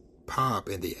to Pop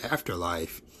in the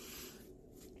afterlife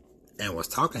and was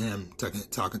talking to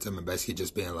him and basically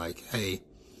just being like, hey,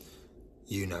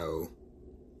 you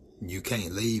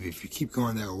can't leave. If you keep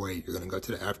going that way, you're going to go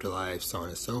to the afterlife, so on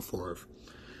and so forth.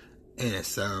 And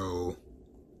so,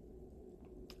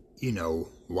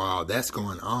 while that's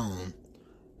going on,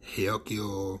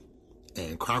 Hyokyo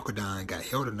and Crocodile got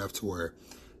held enough to where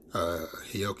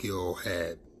Hyokyo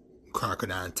had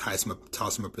Crocodile toss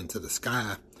him up into the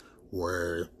sky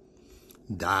where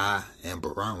Dai and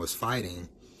Baran was fighting.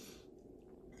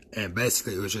 And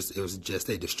basically, it was just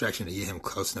a distraction to get him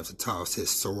close enough to toss his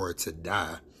sword to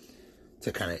Dai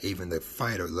to kind of even the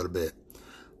fight a little bit.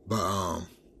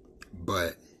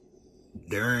 But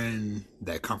during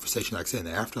that conversation, like I said, in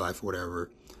the afterlife or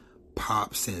whatever,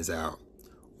 Pop sends out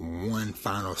one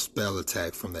final spell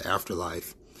attack from the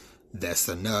afterlife that's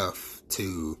enough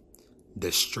to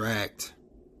distract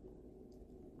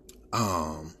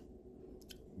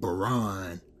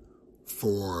Baran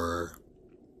for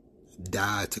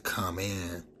Dai to come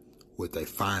in with a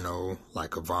final,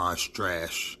 like a Von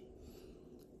Strash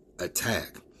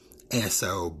attack. And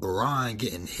so Baran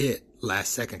getting hit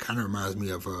last second kind of reminds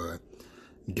me of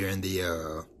during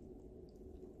the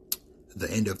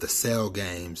end of the Cell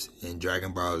games in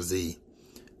Dragon Ball Z,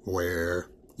 where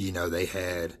they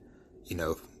had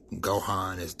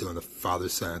Gohan is doing the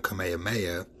father-son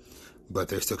Kamehameha, but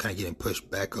they're still kind of getting pushed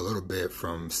back a little bit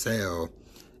from Cell.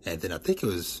 And then I think it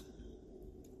was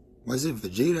it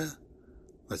Vegeta?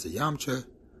 Was it Yamcha?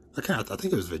 I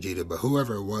think it was Vegeta, but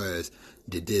whoever it was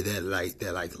did that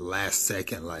last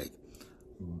second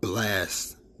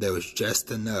blast that was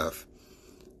just enough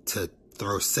to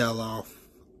throw Cell off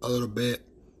a little bit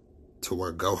to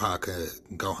where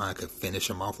Gohan could finish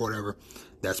him off or whatever.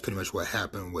 That's pretty much what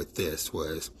happened with this,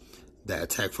 was that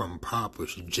attack from Pop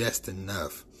was just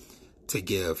enough to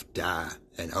give Dai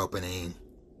an opening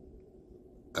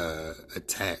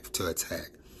attack to attack.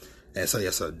 And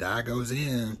so Dai goes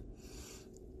in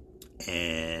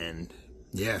and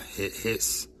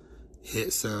hits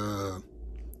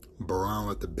Baran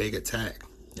with the big attack.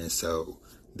 And so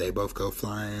they both go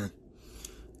flying,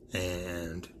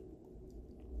 and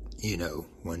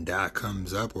when Dai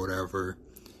comes up or whatever,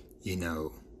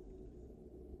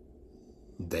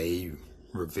 they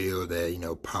reveal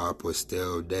that Pop was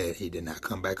still dead. He did not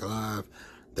come back alive.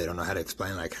 They don't know how to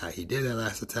explain how he did that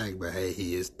last attack, but hey,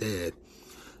 he is dead.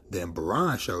 Then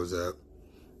Baran shows up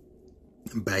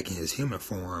back in his human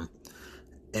form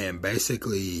and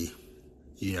basically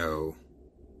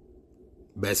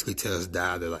tells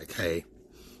Dai, they're like, hey,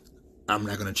 I'm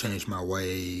not going to change my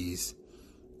ways.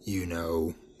 We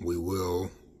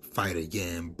will fight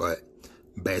again, but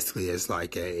basically it's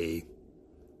like a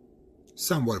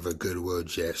somewhat of a goodwill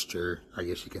gesture, I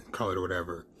guess you can call it, or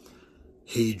whatever.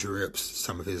 He drips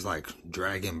some of his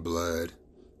dragon blood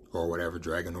or whatever,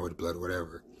 Dragonoid blood or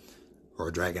whatever,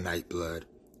 or Dragonite blood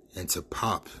onto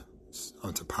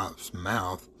Pop's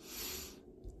mouth,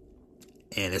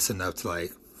 and it's enough to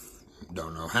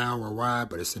don't know how or why,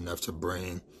 but it's enough to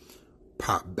bring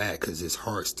Pop back because his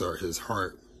heart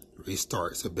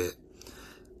restarts a bit.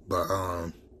 But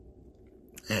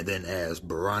and then as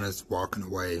Baran is walking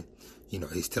away,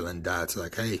 he's telling Dai to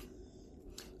hey,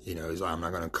 he's like, I'm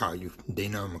not gonna call you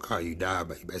Dino, I'm gonna call you Dai.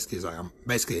 But he basically is I'm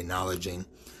basically acknowledging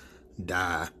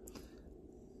Dai.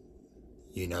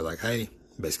 Hey,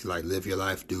 basically live your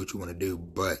life, do what you want to do.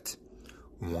 But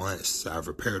once I've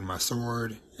repaired my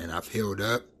sword and I've healed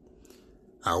up,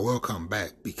 I will come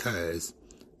back, because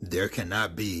there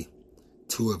cannot be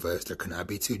two of us. There cannot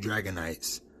be two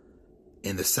Dragonites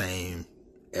in the same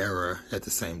era at the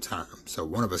same time. So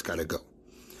one of us got to go.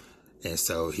 And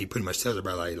so he pretty much tells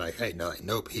everybody hey, no,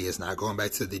 nope, he is not going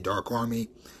back to the Dark Army.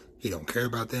 He don't care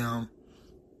about them.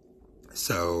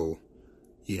 So,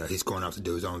 he's going off to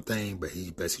do his own thing, but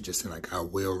he's basically just saying I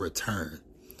will return.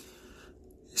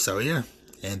 So yeah,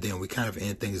 and then we kind of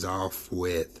end things off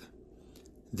with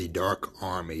the Dark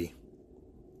Army.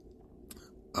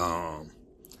 And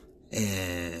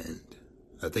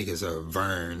I think it's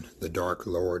Vern, the Dark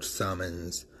Lord,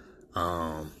 summons,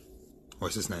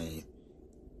 what's his name?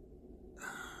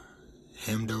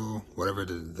 Heimdall, whatever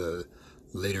the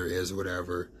leader is,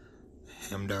 whatever.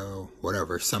 Heimdall,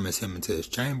 whatever, summons him into his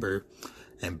chamber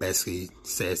and basically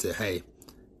says that, hey,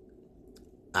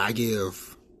 I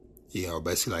give,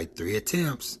 basically like 3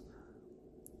 attempts,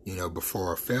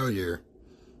 before a failure.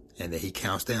 And then he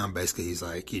counts down. Basically, he's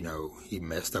like, he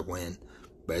messed up when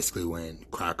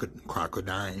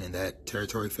Crocodile in that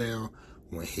territory fell,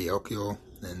 when Hyokyo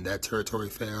in that territory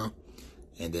fell,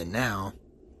 and then now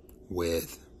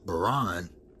with Baran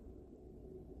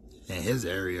and his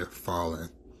area falling.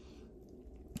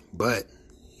 But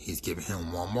he's giving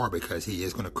him one more because he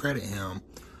is going to credit him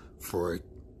for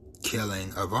killing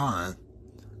Avon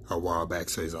a while back.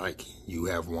 So he's like, you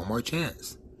have one more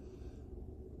chance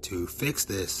to fix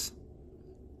this,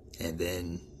 and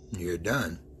then you're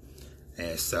done.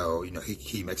 And so,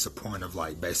 he makes a point of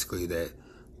like basically that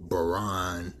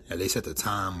Baran, at least at the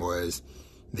time, was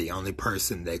the only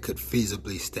person that could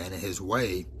feasibly stand in his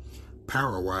way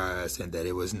power-wise, and that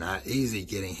it was not easy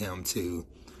getting him to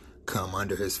come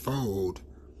under his fold.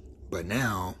 But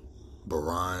now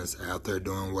Baran's out there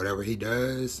doing whatever he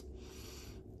does,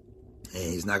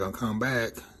 and he's not gonna come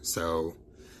back. So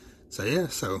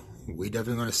we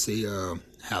definitely gonna see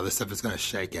how this stuff is gonna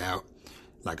shake out.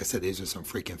 Like I said, these are some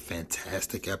freaking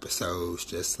fantastic episodes.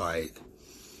 Just like,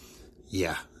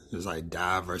 yeah, it was like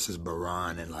Dai versus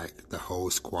Baran, and like the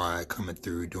whole squad coming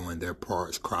through doing their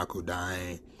parts.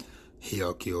 Crocodile,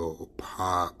 Hyokyo,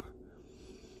 Pop,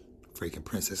 freaking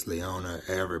Princess Leona,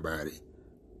 everybody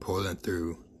pulling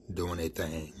through, doing their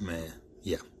thing, man.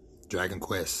 Yeah, Dragon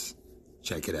Quest,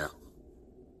 check it out.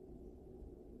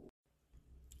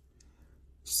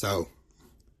 So,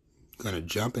 gonna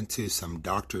jump into some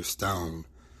Dr. Stone.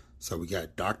 So we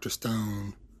got Dr.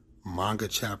 Stone, manga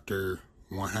chapter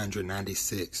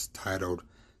 196, titled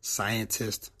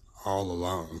Scientist All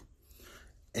Alone.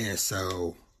 And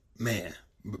so, man,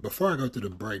 before I go through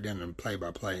the breakdown and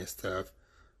play-by-play and stuff,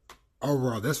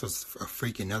 overall, this was a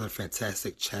freaking another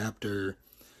fantastic chapter.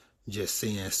 Just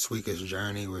seeing Suika's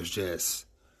journey was just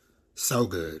so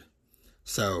good.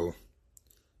 So,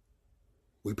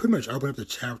 we pretty much open up the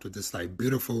chapter with this like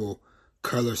beautiful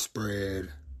color spread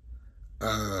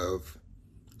of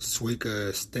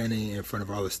Suika standing in front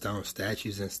of all the stone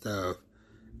statues and stuff,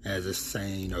 as it's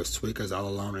saying, Suika's all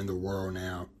alone in the world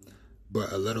now,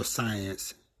 but a little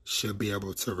science should be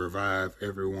able to revive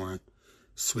everyone.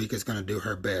 Suika's gonna do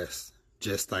her best,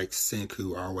 just like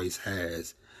Senku always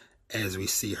has, as we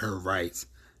see her write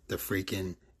the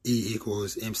freaking E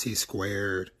equals MC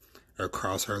squared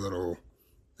across her little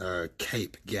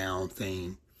cape gown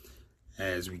thing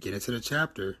as we get into the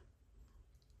chapter.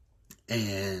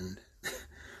 And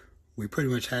we pretty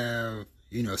much have,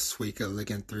 Suika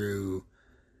looking through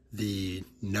the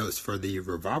notes for the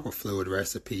revival fluid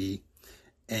recipe,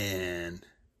 and,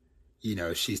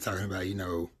 she's talking about,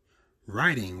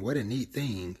 writing, what a neat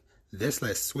thing. This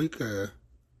lets Senku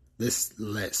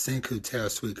tell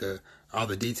Suika all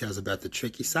the details about the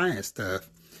tricky science stuff.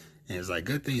 And it's like,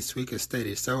 good thing Suika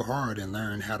studied so hard and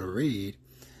learned how to read.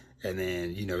 And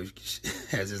then, she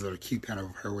has this little cute panel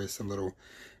of her with some little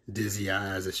dizzy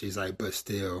eyes, and she's like, but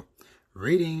still,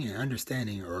 reading and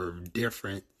understanding are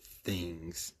different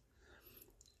things.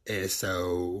 And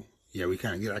so, yeah, we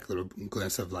kind of get like a little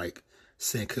glimpse of like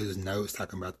Senku's notes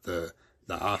talking about the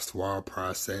Ostwald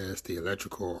process, the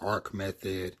electrical arc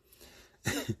method.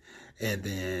 And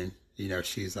then,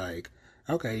 she's like,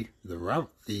 okay, the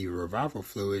revival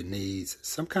fluid needs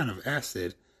some kind of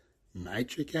acid,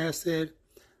 nitric acid.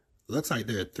 Looks like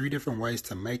there are 3 different ways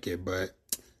to make it, but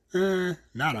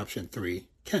not option 3.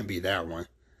 Can't be that one.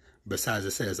 Besides,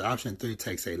 it says option 3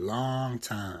 takes a long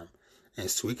time, and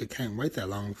Suika can't wait that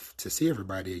long to see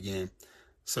everybody again.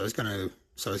 So it's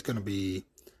gonna be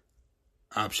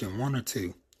option 1 or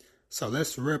 2. So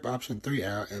let's rip option 3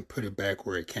 out and put it back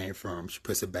where it came from. She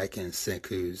puts it back in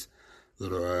Senku's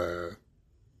little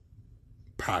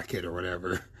pocket or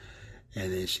whatever.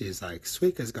 And then she's like,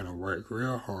 Suika's gonna work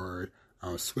real hard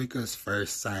on Suika's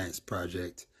first science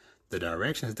project. The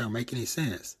directions don't make any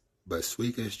sense, but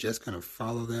Suika's just gonna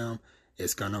follow them.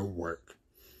 It's gonna work.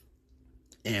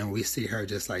 And we see her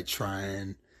just like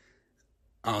trying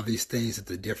all these things with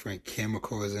the different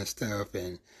chemicals and stuff,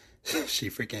 and she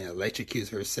freaking electrocutes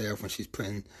herself when she's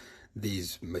putting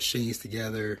these machines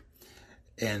together.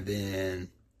 And then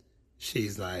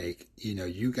she's like,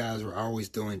 you guys were always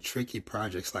doing tricky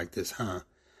projects like this, huh?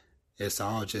 It's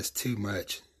all just too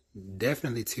much.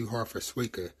 Definitely too hard for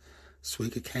Suika.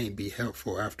 Suika can't be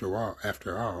helpful after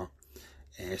all.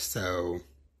 And so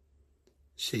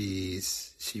she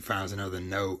finds another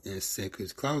note in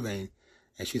Senku's clothing,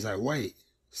 and she's like, wait,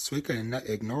 Suika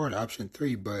ignored option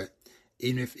 3, but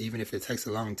even if it takes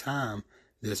a long time,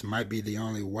 this might be the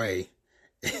only way.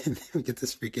 And then we get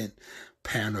this freaking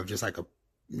panel of just like a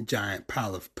giant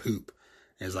pile of poop,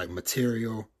 And it's like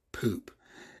material poop.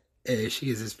 And she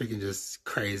is this freaking just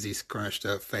crazy scrunched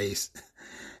up face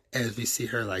as we see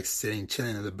her like sitting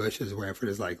chilling in the bushes wearing for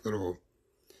this like little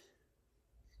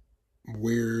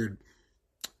weird,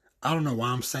 I don't know why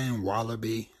I'm saying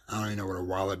wallaby. I don't even know what a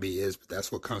wallaby is, but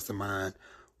that's what comes to mind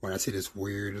when I see this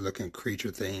weird looking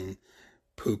creature thing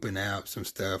pooping out some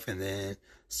stuff, and then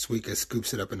Suika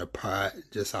scoops it up in a pot,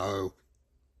 just all,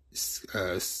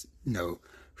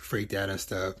 freaked out and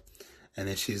stuff. And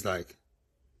then she's like,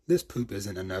 this poop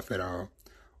isn't enough at all.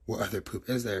 What other poop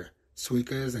is there?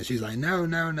 Suika's? And she's like, no,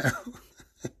 no, no.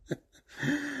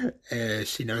 And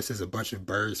she notices a bunch of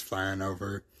birds flying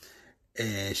over,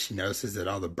 and she notices that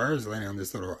all the birds landing on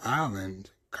this little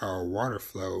island called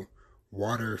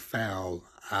Waterfowl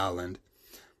Island,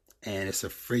 and it's a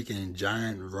freaking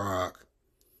giant rock,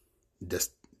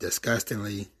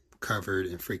 disgustingly covered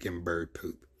in freaking bird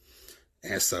poop.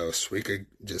 And so Suika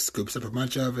just scoops up a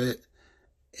bunch of it,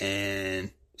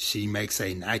 and she makes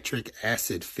a nitric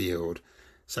acid field.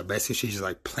 So basically she's just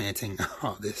like planting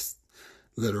all this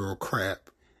literal crap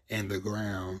in the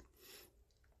ground.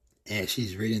 And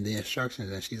she's reading the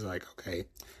instructions, and she's like, okay,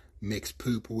 mix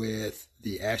poop with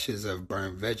the ashes of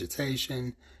burnt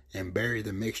vegetation and bury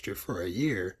the mixture for a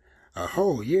year. A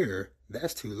whole year?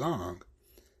 That's too long.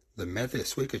 The method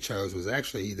Suika chose was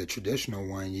actually the traditional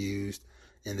one used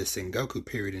in the Sengoku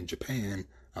period in Japan,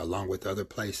 along with other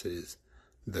places.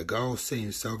 The goal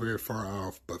seems so very far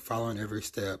off, but following every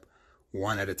step,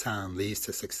 one at a time, leads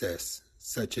to success,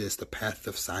 such as the path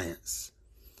of science.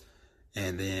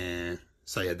 And then,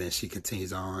 then she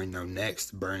continues on,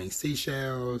 next, burning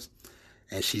seashells,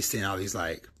 and she's seeing all these,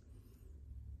 like,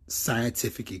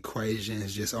 scientific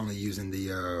equations, just only using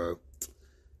the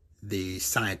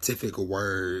scientific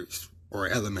words or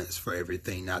elements for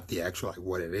everything, not the actual, like,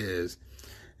 what it is.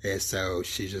 And so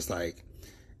she's just like,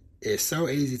 it's so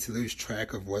easy to lose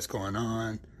track of what's going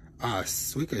on.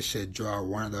 Suika should draw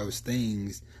one of those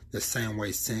things the same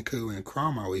way Senku and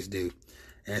Chrome always do.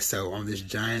 And so on this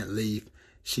giant leaf,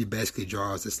 she basically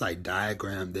draws this like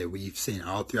diagram that we've seen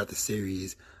all throughout the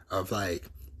series of like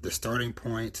the starting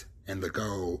point and the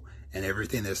goal and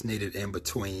everything that's needed in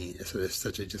between. So there's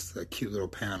just a cute little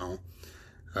panel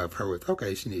of her with,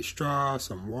 okay, she needs straw,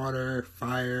 some water,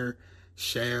 fire,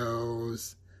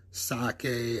 shells,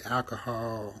 sake,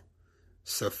 alcohol,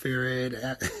 sulfurid,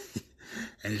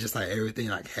 and it's just like everything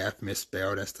like half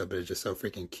misspelled and stuff, but it's just so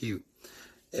freaking cute.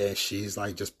 And she's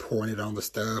like just pouring it on the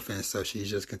stuff, and so she's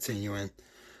just continuing,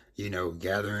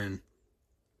 gathering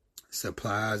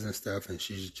supplies and stuff, and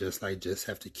she's just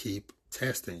have to keep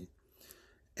testing.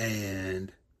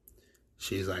 And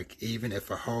she's like, even if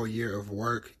a whole year of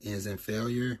work ends in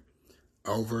failure,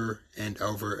 over and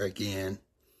over again.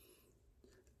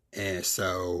 And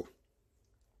so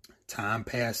time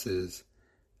passes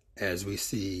as we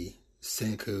see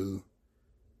Senku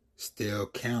still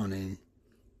counting,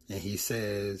 and he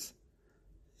says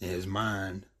in his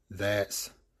mind,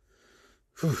 that's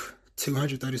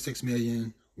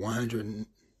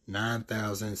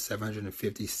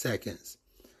 236,109,750 seconds.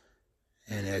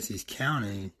 And as he's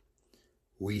counting,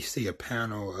 we see a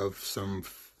panel of some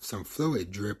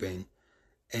fluid dripping,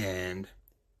 and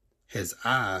his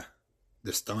eye,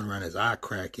 the stone around his eye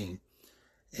cracking,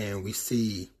 and we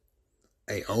see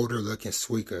a older looking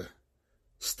Suika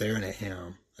staring at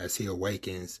him as he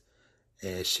awakens,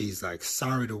 and she's like,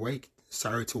 sorry to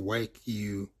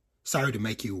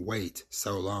make you wait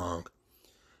so long.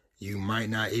 You might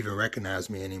not even recognize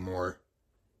me anymore.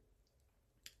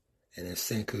 And then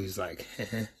Senku's like,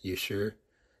 you sure?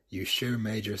 You sure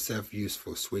made yourself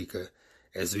useful, Suika.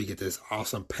 As we get this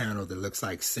awesome panel that looks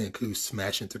like Senku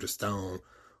smashing through the stone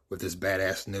with this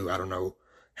badass new, I don't know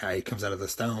how he comes out of the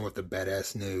stone with the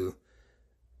badass new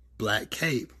black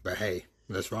cape, but hey,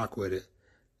 let's rock with it.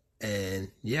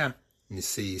 And yeah, you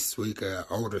see Suika,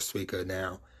 older Suika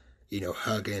now,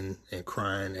 hugging and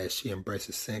crying as she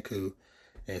embraces Senku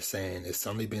and saying, it's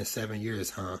only been 7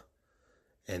 years, huh?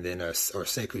 And then, or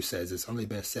Senku says, it's only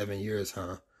been 7 years,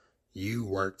 huh? You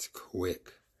worked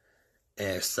quick.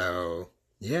 And so,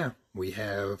 yeah, we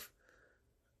have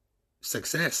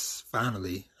success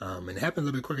finally. And it happened a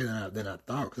little bit quicker than I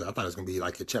thought, because I thought it was going to be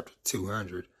like a chapter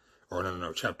 200. Or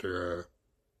no, chapter,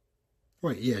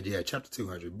 chapter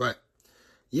 200. But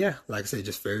yeah, like I said,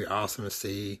 just very awesome to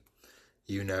see,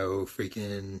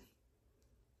 freaking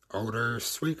older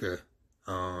Suika.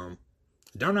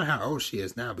 Don't know how old she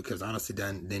is now, because honestly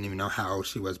didn't even know how old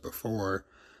she was before,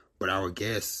 but I would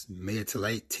guess mid to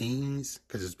late teens,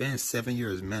 because it's been 7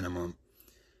 years minimum,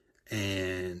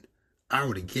 and I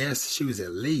would guess she was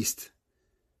at least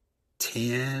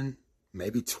 10,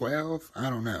 maybe 12, I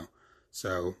don't know.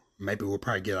 So maybe we'll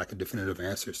probably get like a definitive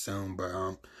answer soon.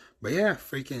 But yeah,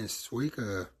 freaking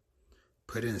Suika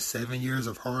put in 7 years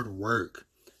of hard work,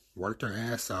 worked her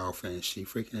ass off, and she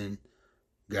freaking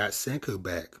got Senku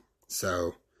back.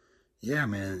 So yeah,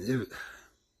 man,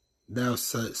 that was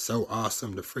so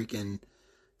awesome to freaking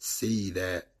see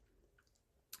that.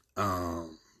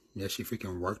 Yeah, she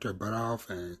freaking worked her butt off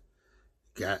and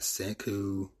got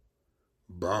Senku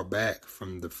brought back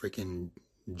from the freaking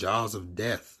jaws of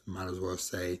death, might as well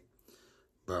say.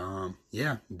 But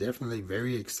yeah, definitely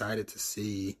very excited to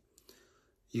see,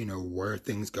 where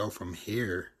things go from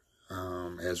here,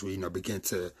 as we, begin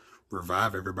to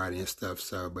revive everybody and stuff.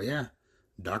 So, but yeah,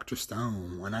 Dr.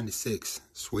 Stone, 196,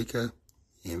 Suika,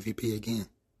 MVP again.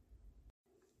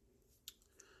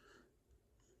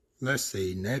 Let's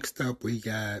see, next up we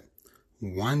got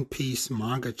One Piece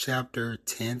manga chapter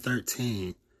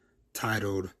 1013,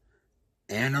 titled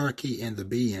Anarchy in the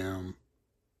BM,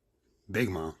 Big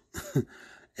Mom.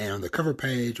 And on the cover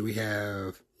page, we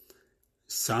have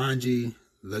Sanji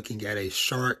looking at a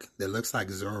shark that looks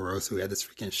like Zoro. So we have this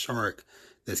freaking shark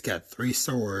that's got 3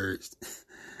 swords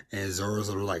and Zoro's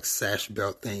little like sash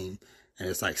belt thing. And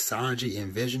it's like Sanji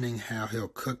envisioning how he'll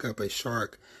cook up a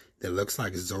shark that looks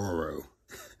like Zoro.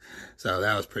 So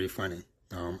that was pretty funny.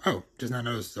 Just not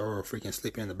noticed Zoro freaking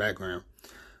sleeping in the background.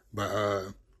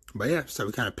 But yeah, so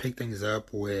we kind of pick things up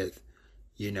with,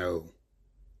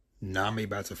 Nami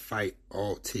about to fight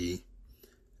Ulti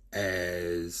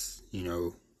as,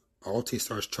 Ulti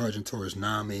starts charging towards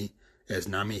Nami as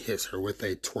Nami hits her with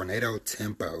a tornado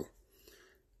tempo.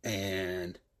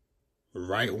 And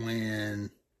right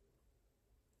when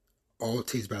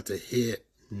Ulti's about to hit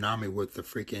Nami with the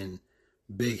freaking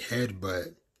big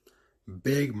headbutt,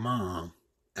 Big Mom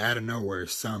out of nowhere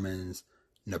summons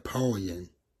Napoleon,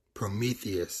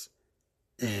 Prometheus,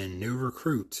 and new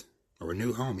recruit, or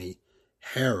new homie,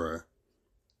 Hera.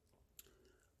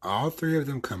 All 3 of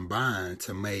them combine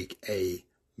to make a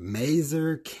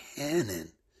Maser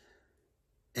cannon.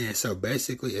 And so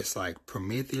basically it's like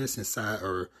Prometheus inside,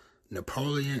 or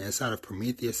Napoleon inside of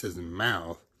Prometheus's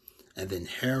mouth, and then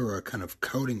Hera kind of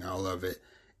coating all of it,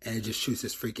 and it just shoots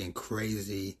this freaking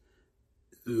crazy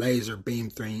laser beam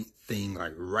thing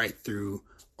like right through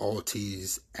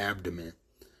Ulti's abdomen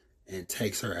and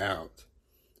takes her out.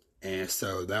 And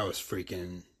so that was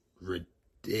freaking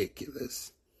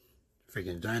ridiculous.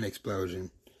 Freaking giant explosion.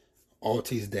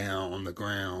 Ulti's down on the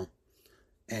ground.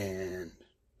 And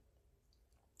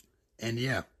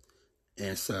yeah.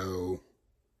 And so,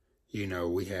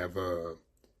 we have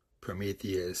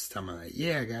Prometheus talking about,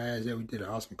 yeah, guys, we did an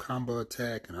awesome combo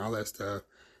attack and all that stuff.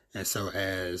 And so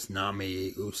as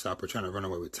Nami, Usopp are trying to run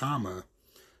away with Tama,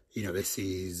 they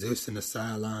see Zeus in the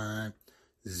sideline.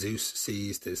 Zeus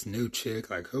sees this new chick,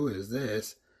 like, who is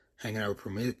this? Hanging out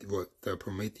with the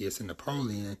Prometheus and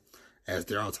Napoleon, as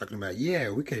they're all talking about, yeah,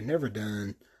 we could have never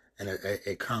done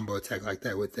a combo attack like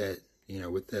that with that,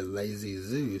 with that lazy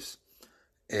Zeus.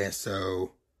 And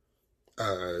so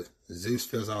Zeus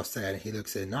feels all sad, and he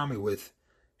looks at Nami with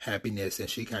happiness, and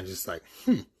she kind of just like,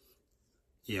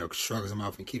 shrugs him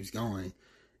off and keeps going,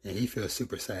 and he feels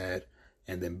super sad.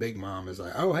 And then Big Mom is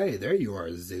like, oh, hey, there you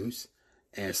are, Zeus.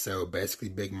 And so basically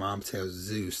Big Mom tells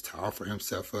Zeus to offer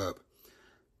himself up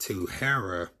to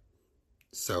Hera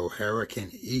so Hera can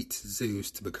eat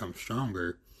Zeus to become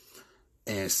stronger.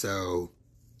 And so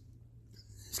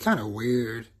it's kind of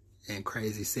weird and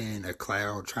crazy seeing a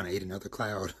cloud trying to eat another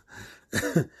cloud.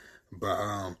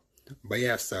 But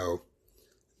yeah, so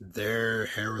there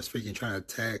Hera's freaking trying to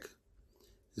attack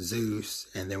Zeus,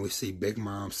 and then we see Big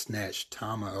Mom snatch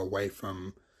Tama away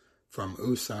from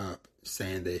Usopp,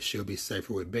 saying that she'll be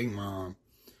safer with Big Mom.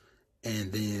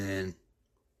 And then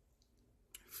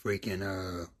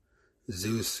freaking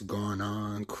Zeus going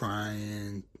on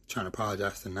crying, trying to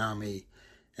apologize to Nami,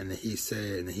 and then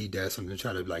he does something to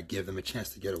try to like give them a chance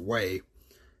to get away,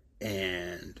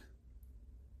 and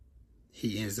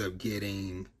he ends up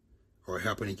getting or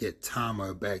helping to get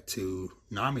Tama back to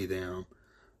Nami them.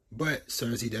 But as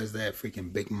soon as he does that,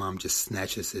 freaking Big Mom just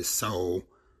snatches his soul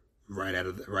right out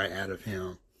of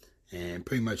him and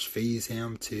pretty much feeds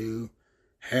him to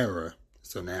Hera.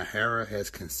 So now Hera has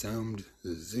consumed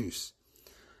Zeus.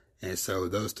 And so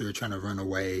those 3 are trying to run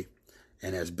away.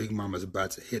 And as Big Mom is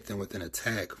about to hit them with an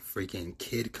attack, freaking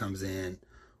Kid comes in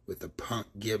with the Punk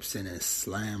Gibson and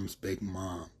slams Big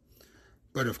Mom.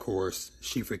 But of course,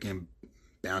 she freaking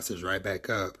bounces right back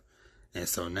up. And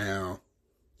so now,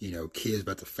 Kid's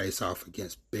about to face off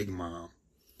against Big Mom.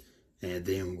 And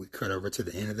then we cut over to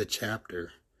the end of the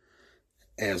chapter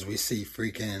as we see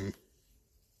freaking,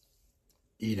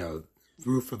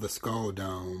 roof of the Skull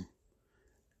Dome,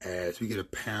 as we get a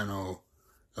panel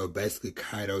of basically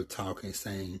Kaido talking,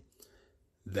 saying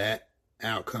that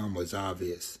outcome was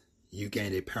obvious. You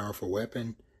gained a powerful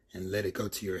weapon and let it go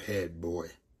to your head, boy.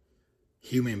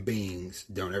 Human beings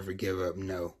don't ever give up.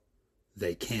 No,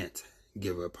 they can't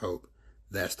give up hope.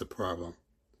 That's the problem.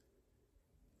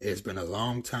 It's been a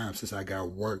long time since I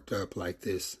got worked up like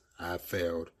this. I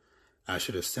failed. I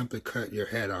should have simply cut your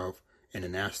head off and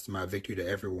announced my victory to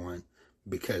everyone,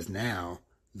 because now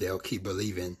they'll keep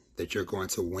believing that you're going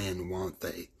to win, won't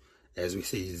they? As we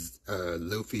see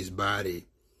Luffy's body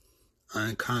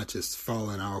unconscious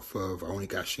falling off of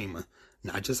Onigashima,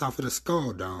 not just off of the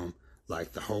Skull Dome,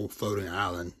 like the whole floating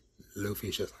island.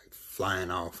 Luffy's just like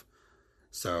flying off.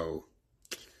 So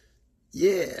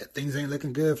yeah, things ain't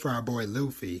looking good for our boy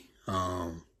Luffy.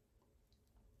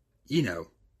 You know,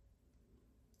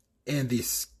 in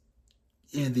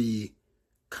the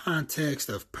context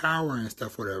of power and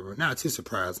stuff, whatever, not too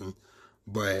surprising,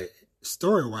 but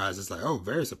story-wise, it's like, oh,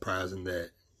 very surprising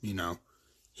that, you know,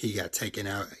 he got taken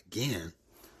out again.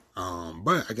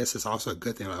 But I guess it's also a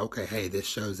good thing, like, okay, hey, this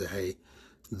shows that, hey,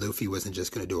 Luffy wasn't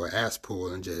just going to do an ass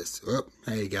pull and just,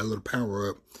 hey, got a little power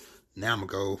up. Now I'm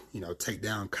going to go, take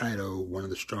down Kaido, one of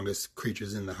the strongest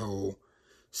creatures in the whole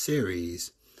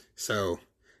series. So,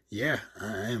 yeah,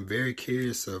 I am very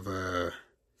curious of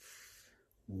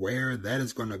where that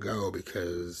is going to go,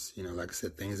 because, like I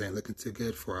said, things ain't looking too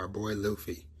good for our boy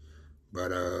Luffy.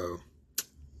 But,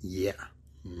 yeah,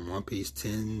 One Piece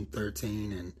 10,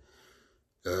 13,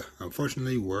 and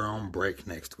unfortunately, we're on break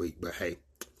next week. But, hey,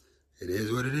 it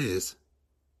is what it is.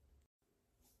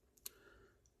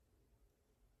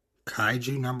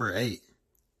 Kaiju number 8,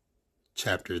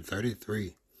 chapter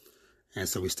 33. And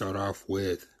so we start off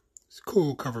with this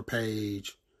cool cover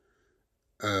page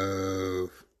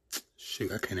of,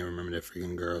 shoot, I can't even remember that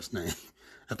freaking girl's name.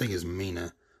 I think it's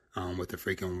Mina, with the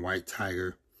freaking white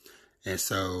tiger. And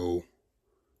so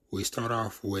we start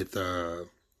off with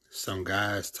some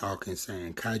guys talking,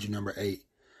 saying, Kaiju number 8.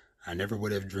 I never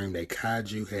would have dreamed a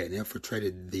Kaiju had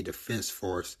infiltrated the defense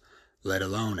force, let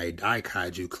alone a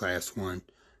Daikaiju class 1.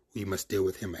 We must deal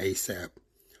with him ASAP.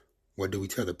 What do we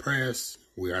tell the press?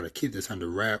 We are to keep this under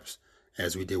wraps,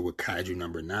 as we did with Kaiju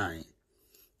number 9.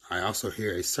 I also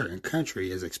hear a certain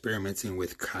country is experimenting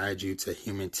with Kaiju to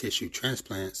human tissue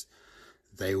transplants.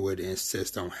 They would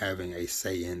insist on having a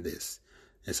say in this.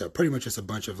 And so pretty much it's a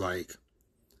bunch of like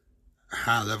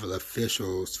high-level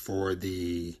officials for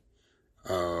the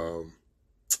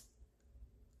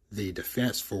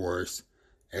defense force,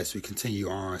 as we continue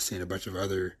on, seeing a bunch of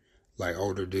other like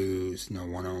older dudes,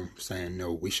 one of them saying,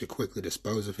 no, we should quickly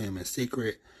dispose of him in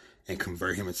secret and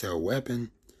convert him into a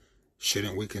weapon.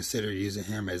 Shouldn't we consider using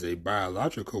him as a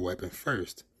biological weapon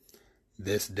first?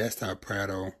 This desktop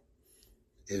prattle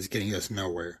is getting us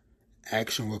nowhere.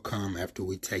 Action will come after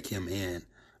we take him in.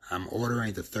 I'm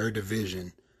ordering the 3rd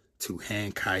Division to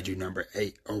hand Kaiju number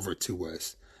 8 over to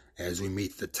us as we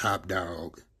meet the top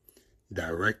dog,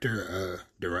 Director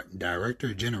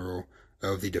General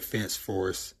of the Defense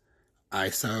Force,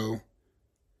 Isao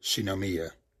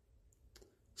Shinomiya.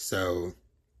 So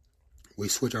we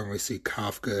switch over and we see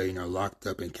Kafka, locked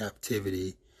up in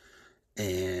captivity.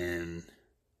 And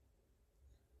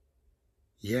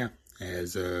yeah,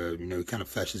 as he kind of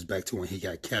flashes back to when he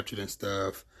got captured and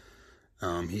stuff.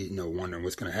 He, wondering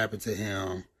what's going to happen to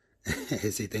him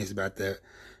as he thinks about that.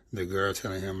 The girl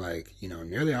telling him, like,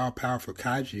 nearly all powerful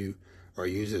Kaiju are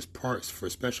used as parts for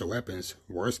special weapons.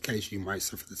 Worst case, you might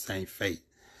suffer the same fate.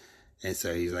 And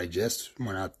so he's like, just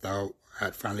when I thought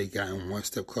I'd finally gotten one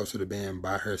step closer to being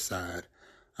by her side,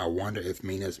 I wonder if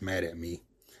Mina's mad at me.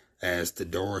 As the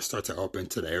doors start to open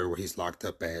to the area where he's locked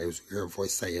up at, we hear a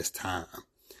voice say, it's time.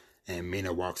 And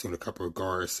Mina walks in with a couple of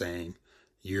guards saying,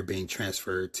 you're being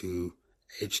transferred to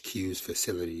HQ's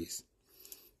facilities.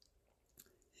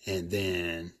 And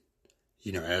then,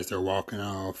 as they're walking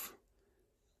off,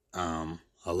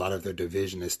 a lot of their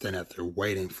division is standing out there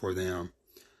waiting for them.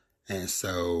 And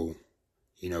so,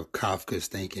 Kafka's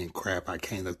thinking, crap, I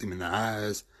can't look them in the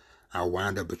eyes. I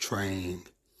wound up betraying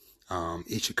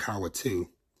Ichikawa too.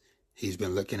 He's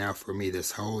been looking out for me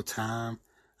this whole time.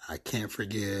 I can't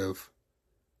forgive.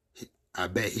 I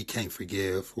bet he can't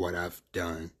forgive what I've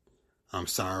done. I'm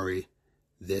sorry.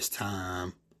 This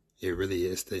time, it really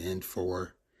is the end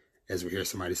for, as we hear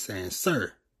somebody saying,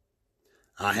 sir,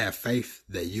 I have faith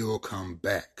that you'll come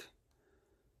back.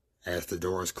 As the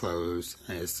doors close,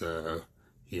 as,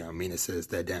 Mina says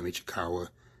that damn Ichikawa,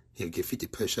 he'll get 50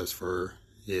 push-ups for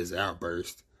his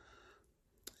outburst.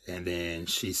 And then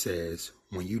she says,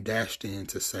 when you dashed in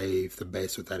to save the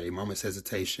base without a moment's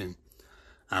hesitation,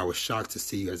 I was shocked to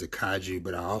see you as a Kaiju,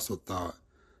 but I also thought,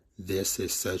 this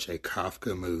is such a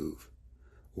Kafka move.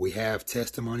 We have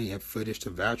testimony and footage to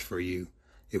vouch for you.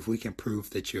 If we can prove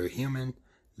that you're human,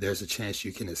 there's a chance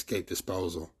you can escape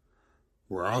disposal.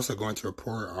 We're also going to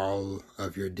report all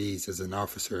of your deeds as an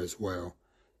officer as well.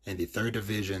 In the 3rd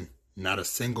Division, not a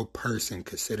single person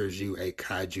considers you a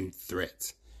kaiju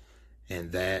threat.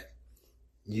 And that,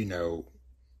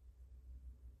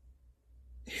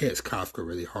 hits Kafka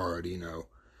really hard,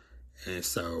 And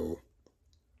so,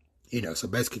 so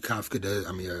basically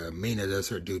Mina does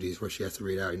her duties where she has to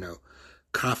read out,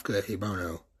 Kafka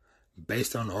Hibono.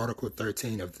 Based on Article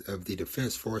 13 of the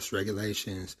Defense Force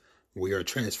Regulations, we are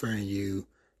transferring you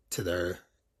to the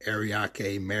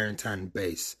Ariake Maritime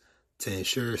Base. To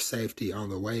ensure safety on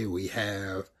the way, we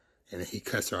have, and he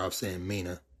cuts her off saying,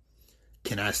 Mina,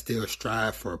 can I still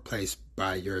strive for a place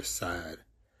by your side?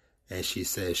 And she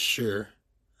says, sure,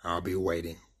 I'll be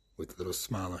waiting, with a little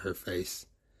smile on her face.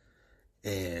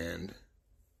 And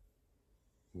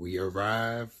we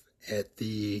arrive at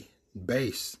the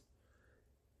base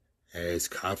as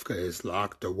Kafka is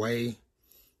locked away,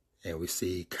 and we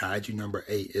see Kaiju number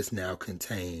 8 is now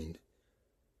contained.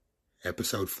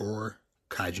 Episode 4,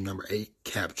 Kaiju number 8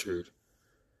 captured.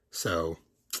 So,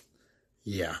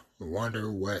 yeah, I wonder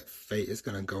what fate is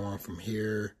going to go on from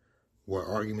here, what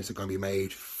arguments are going to be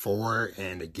made for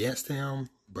and against him,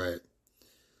 but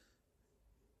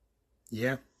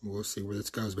yeah, we'll see where this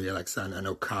goes. But yeah, like I said, I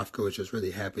know Kafka was just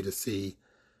really happy to see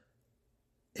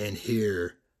and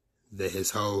hear that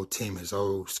his whole team, his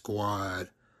whole squad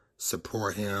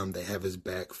support him. They have his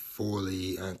back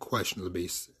fully, unquestionably,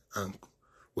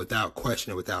 without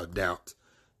question, without doubt.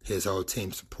 His whole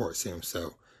team supports him.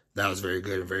 So that was very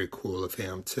good and very cool of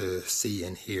him to see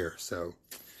and hear. So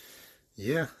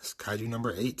yeah, it's Kaiju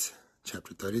number 8,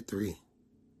 chapter 33.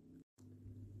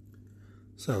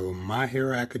 So My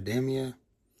Hero Academia,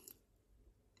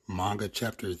 manga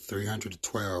chapter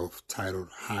 312, titled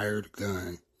Hired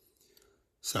Gun.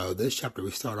 So this chapter we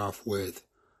start off with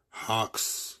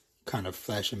Hawks kind of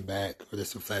flashing back, or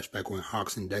this is a flashback when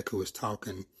Hawks and Deku was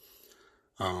talking.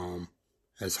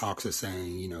 As Hawks is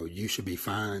saying, you should be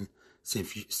fine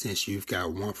since you've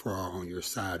got One for All on your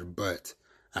side, but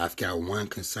I've got one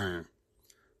concern.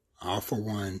 All for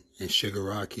One and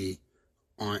Shigaraki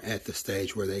aren't at the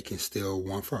stage where they can steal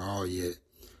One for All yet,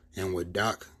 and with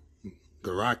Doc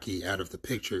Garaki out of the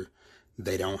picture,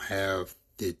 they don't have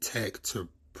the tech to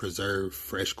preserve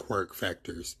fresh quirk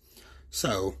factors.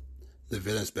 So the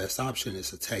villain's best option is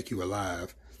to take you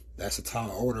alive. That's a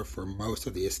tall order for most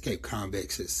of the escaped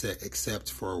convicts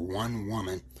except for one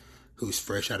woman who's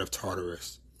fresh out of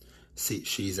Tartarus. See,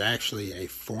 she's actually a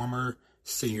former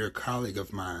senior colleague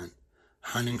of mine.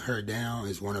 Hunting her down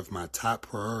is one of my top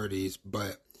priorities,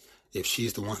 but if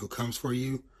she's the one who comes for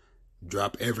you,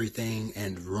 drop everything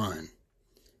and run.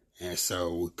 And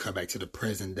so we come back to the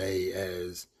present day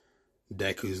as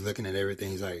Deku's looking at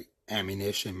everything. He's like,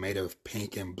 ammunition made of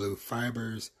pink and blue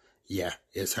fibers. Yeah,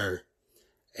 it's her.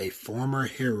 A former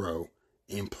hero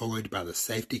employed by the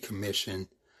Safety Commission,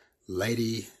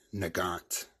 Lady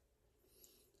Nagant.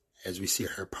 As we see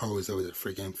her pose over the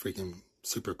freaking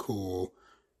super cool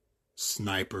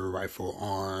sniper rifle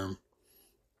arm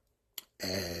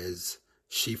as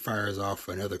she fires off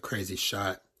another crazy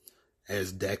shot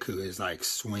as Deku is like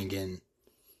swinging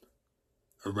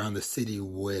around the city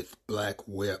with Black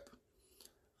Whip.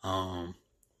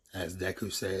 As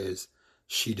Deku says,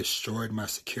 she destroyed my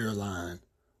secure line.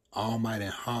 All Might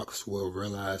and Hawks will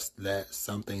realize that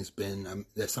something's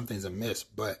amiss,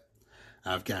 but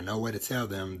I've got no way to tell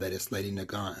them that it's Lady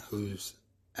Nagant who's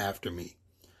after me.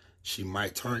 She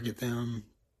might target them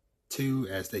too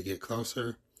as they get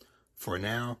closer. For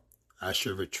now, I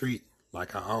should retreat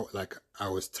like I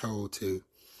was told to.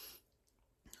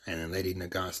 And then Lady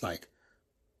Nagant's like,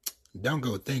 don't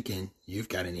go thinking you've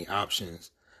got any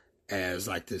options. As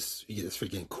like this, you get this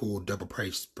freaking cool double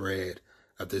page spread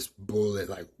of this bullet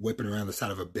like whipping around the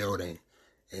side of a building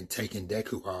and taking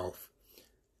Deku off.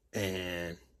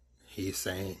 And he's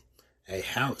saying, a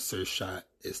howitzer shot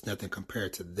is nothing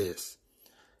compared to this.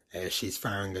 As she's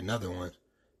firing another one,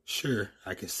 sure,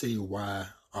 I can see why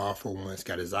All for One's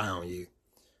got his eye on you.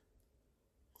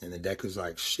 And then Deku's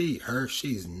like,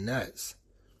 she's nuts.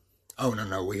 Oh,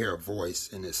 no, we hear a voice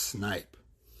in this snipe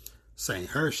saying,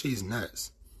 she's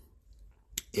nuts.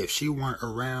 If she weren't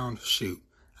around, shoot,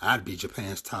 I'd be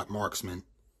Japan's top marksman.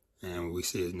 And we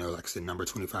see, like I said, number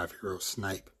 25 hero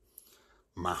snipe.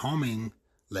 My homing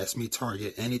lets me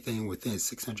target anything within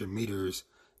 600 meters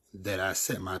that I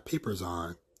set my peepers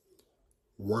on.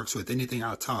 Works with anything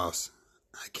I toss.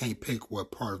 I can't pick what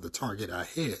part of the target I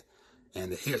hit,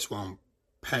 and the hits won't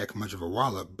pack much of a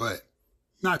wallop, but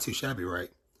not too shabby, right?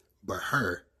 But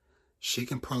her, She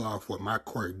can pull off what my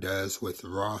quirk does with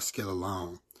raw skill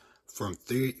alone. From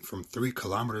 3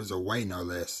 kilometers away, no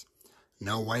less.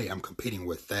 No way I'm competing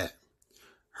with that.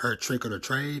 Her trick of the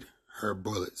trade, her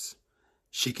bullets.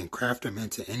 She can craft them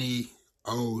into any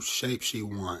old shape she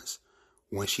wants.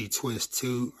 When she twists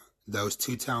those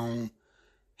two-tone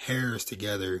hairs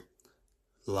together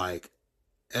like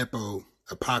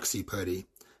epoxy putty,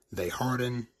 they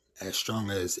harden as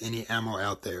strong as any ammo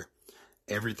out there.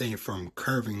 Everything from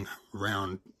curving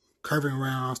rounds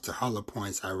to hollow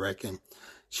points, I reckon.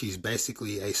 She's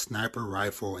basically a sniper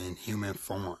rifle in human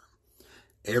form.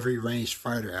 Every ranged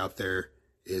fighter out there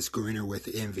is greener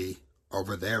with envy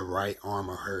over that right arm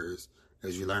of hers.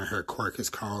 As you learn, her quirk is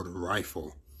called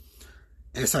Rifle.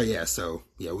 And so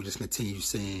we just continue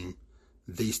seeing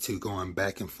these two going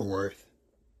back and forth.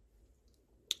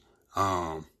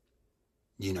 As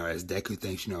Deku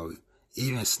thinks,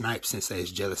 even Snipe Sensei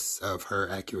is jealous of her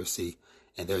accuracy,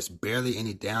 and there's barely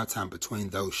any downtime between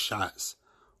those shots.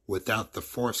 Without the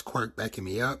force quirk backing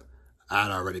me up,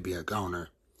 I'd already be a goner.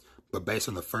 But based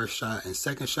on the first shot and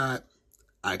second shot,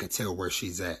 I can tell where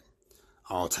she's at.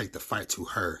 I'll take the fight to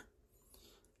her.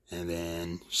 And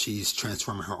then she's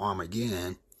transforming her arm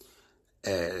again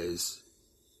as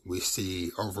we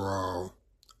see Overhaul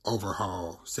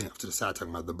sitting up to the side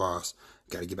talking about the boss.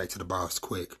 Gotta get back to the boss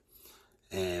quick.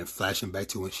 And flashing back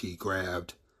to when she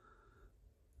grabbed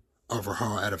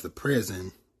Overhaul out of the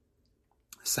prison,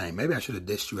 saying, maybe I should have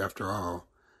dissed you after all.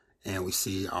 And we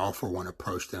see All For One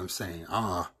approach them saying,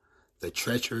 the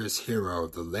treacherous hero,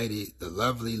 the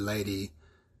lovely lady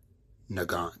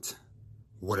Nagant.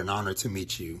 What an honor to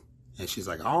meet you. And she's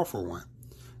like, All For One,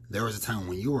 there was a time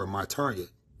when you were my target.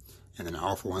 And then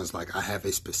All For One's like, I have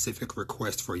a specific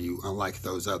request for you, unlike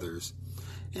those others.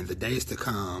 In the days to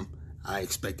come, I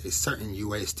expect a certain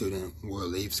UA student will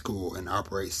leave school and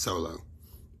operate solo.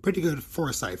 Pretty good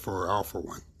foresight for All For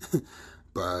One.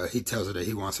 But he tells her that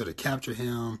he wants her to capture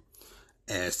him.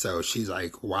 And so she's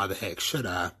like, why the heck should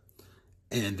I?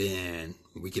 And then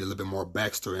we get a little bit more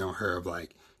backstory on her of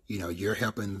like, you're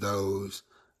helping those,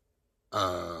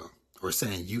 or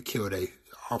saying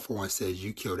All For One says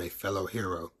you killed a fellow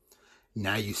hero.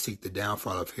 Now you seek the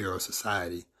downfall of hero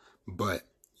society. But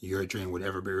your dream would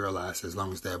never be realized as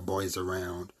long as that boy's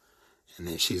around. And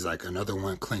then she's like, another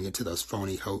one clinging to those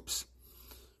phony hopes.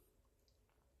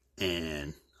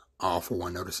 And All For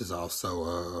One notices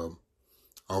also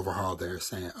Overhaul there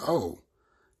saying,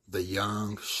 the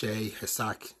young Shay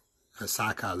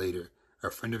Hisaka leader, a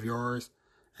friend of yours?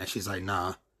 And she's like,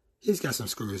 nah, he's got some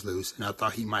screws loose, and I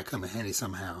thought he might come in handy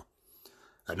somehow.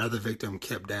 Another victim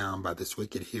kept down by this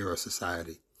wicked hero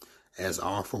society. As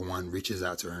All For One reaches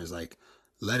out to her and is like,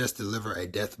 let us deliver a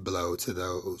death blow to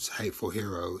those hateful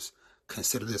heroes.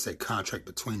 Consider this a contract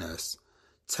between us.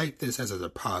 Take this as a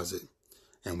deposit.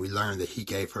 And we learn that he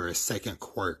gave her a second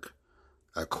quirk,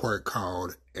 a quirk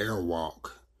called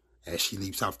Airwalk, as she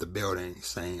leaps off the building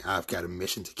saying, I've got a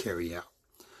mission to carry out.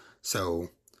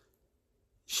 So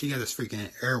she got this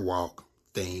freaking Airwalk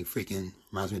thing,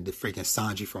 reminds me of the freaking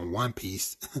Sanji from One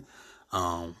Piece.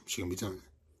 She's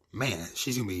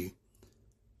gonna be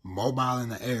mobile in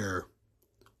the air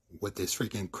with this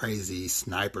freaking crazy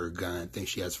sniper gun thing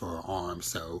she has for her arm.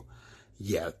 So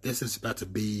yeah, this is about to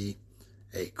be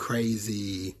a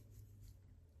crazy,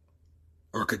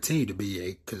 or continue to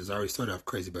be because it's already started off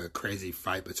crazy, but a crazy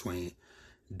fight between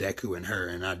Deku and her.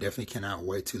 And I definitely cannot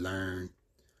wait to learn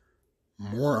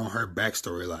more on her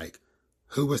backstory, like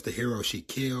who was the hero she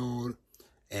killed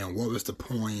and what was the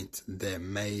point that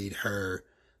made her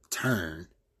turn.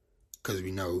 Because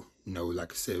we know,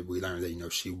 like I said, we learned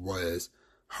that, she was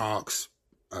Hawk's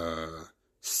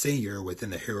senior within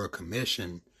the Hero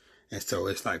Commission. And so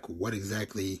it's like, what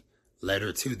exactly led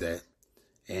her to that?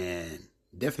 And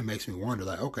definitely makes me wonder,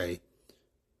 like, okay,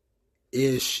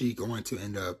 is she going to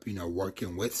end up,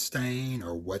 working with Stain,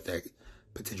 or what that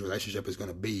potential relationship is going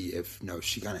to be if,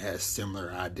 she kind of has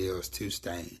similar ideals to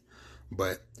Stain.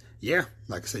 But yeah,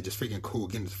 like I said, just freaking cool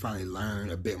getting to finally learn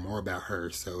a bit more about her.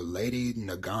 So Lady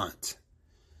Nagant,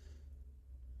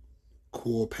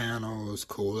 cool panels,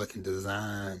 cool looking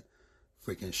design,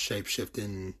 freaking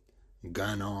shape-shifting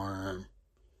gun arm.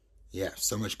 Yeah,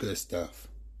 so much good stuff.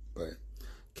 But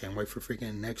can't wait for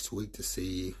freaking next week to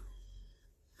see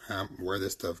where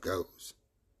this stuff goes.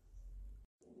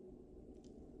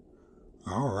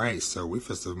 Alright, so we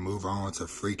supposed to move on to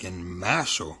freaking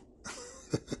Mashle.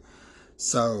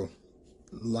 So,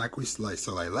 like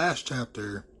last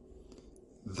chapter,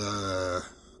 the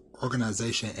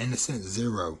organization Innocent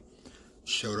Zero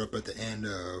showed up at the end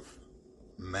of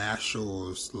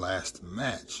Mashle's last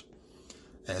match.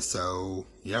 And so,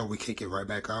 yeah, we kick it right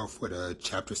back off with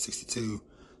chapter 62,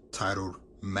 titled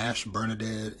Mash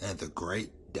Bernadette and the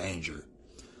Great Danger.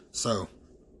 So,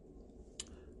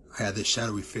 I had this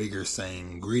shadowy figure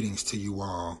saying greetings to you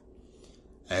all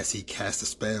as he casts a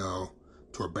spell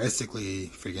to where basically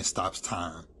freaking stops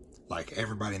time. Like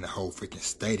everybody in the whole freaking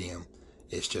stadium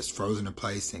is just frozen in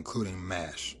place, including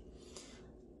Mash.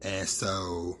 And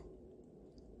so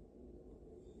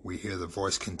we hear the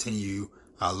voice continue,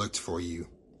 I looked for you,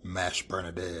 Mash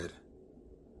Bernadette.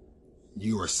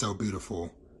 You are so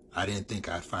beautiful. I didn't think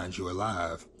I'd find you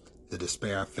alive. The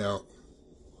despair I felt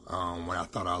when I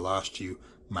thought I lost you,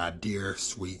 my dear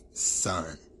sweet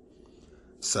son.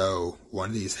 So one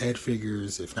of these head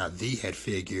figures, if not the head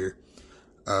figure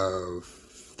of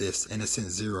this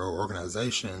Innocent Zero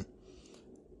organization,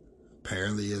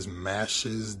 apparently is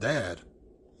Mash's dad.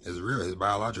 His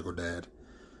biological dad.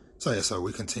 So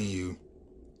we continue.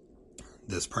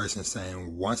 This person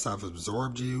saying, once I've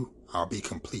absorbed you, I'll be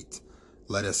complete.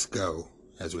 Let us go.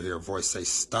 As we hear a voice say,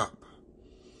 stop.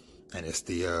 And it's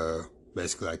the,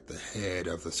 basically like the head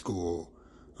of the school,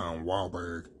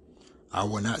 Wahlberg. I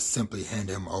will not simply hand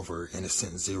him over,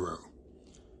 Innocent Zero.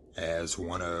 As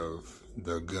one of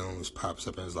the goons pops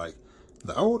up and is like,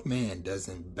 the old man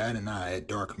doesn't bat an eye at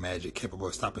dark magic capable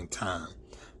of stopping time.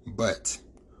 But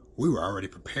we were already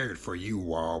prepared for you,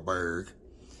 Wahlberg.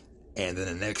 And then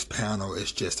the next panel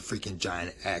is just a freaking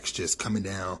giant axe just coming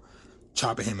down,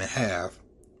 chopping him in half.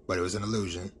 But it was an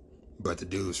illusion. But the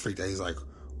dude was freaked out. He's like,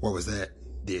 what was that?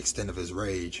 The extent of his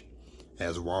rage.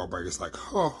 As Wahlberg is like,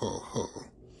 ho, ho, ho.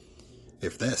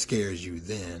 If that scares you,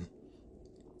 then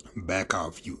back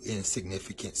off, you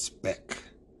insignificant speck.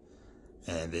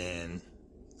 And then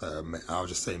I'll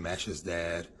just say Mash's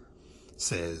dad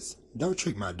says, don't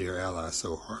treat my dear ally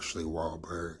so harshly,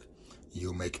 Wahlberg.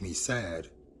 You'll make me sad.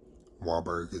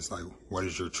 Wahlberg is like, what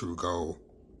is your true goal?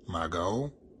 My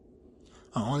goal?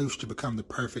 I only wish to become the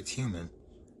perfect human.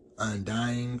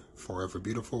 Undying, forever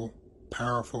beautiful,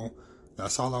 powerful.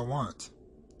 That's all I want.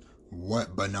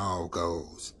 What banal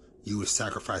goals? You would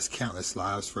sacrifice countless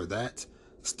lives for that?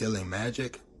 Stealing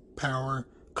magic, power,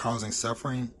 causing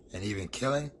suffering, and even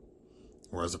killing?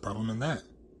 Where's the problem in that?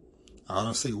 I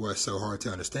don't see what's so hard to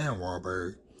understand,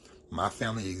 Wahlberg. My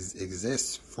family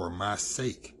exists for my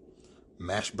sake.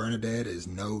 Mash Bernadette is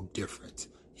no different.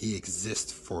 He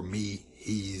exists for me.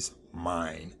 He's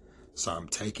mine. So I'm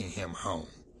taking him home.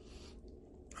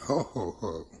 Ho, ho,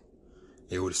 ho.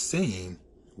 It would seem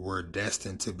we're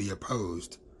destined to be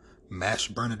opposed. Mash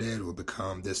Bernadette will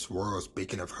become this world's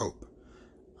beacon of hope.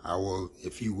 I will,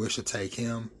 if you wish to take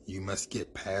him, you must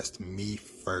get past me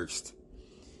first.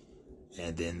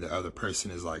 And then the other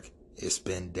person is like, it's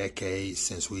been decades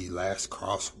since we last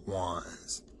crossed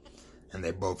wands. And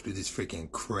they both do these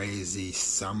freaking crazy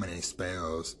summoning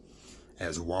spells.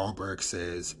 As Wahlberg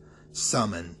says,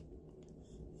 summon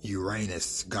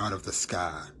Uranus, god of the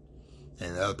sky.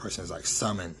 And the other person is like,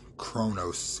 summon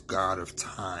Kronos, god of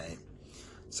time.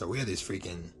 So we have these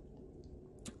freaking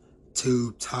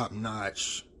two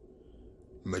top-notch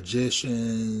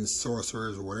magicians,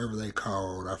 sorcerers, whatever they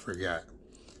called, I forgot.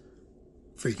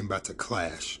 Freaking about to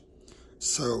clash.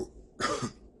 So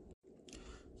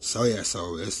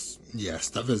it's,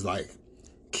 stuff is like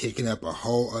kicking up a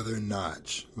whole other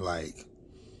notch. Like,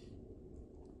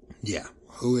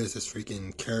 who is this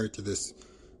freaking character, this,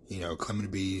 claiming to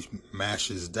be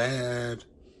Mash's dad,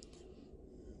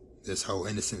 this whole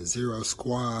Innocent Zero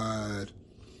squad,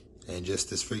 and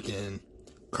just this freaking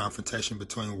confrontation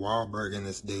between Wahlberg and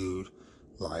this dude.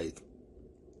 Like,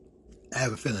 I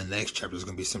have a feeling the next chapter is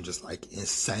going to be some just like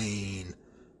insane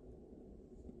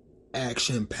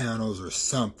action panels or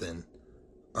something.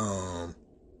 Cause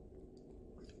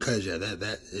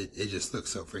it just looks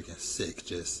so freaking sick.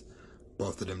 Just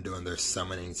both of them doing their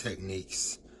summoning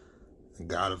techniques.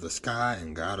 God of the sky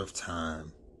and God of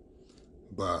time.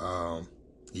 But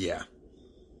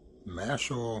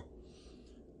Mashal,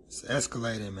 it's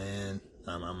escalating, man.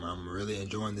 I'm really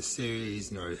enjoying the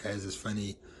series. It has its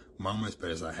funny moments, but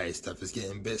it's like, hey, stuff is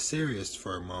getting a bit serious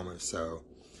for a moment. So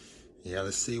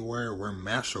let's see where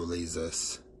Mashal leads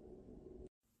us.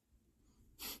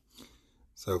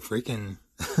 So freaking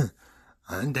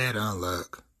Undead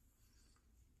Unluck.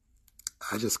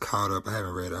 I just caught up. I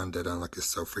haven't read Undead Unluck. It's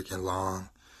so freaking long.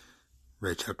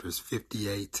 Read chapters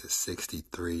 58 to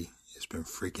 63. It's been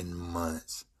freaking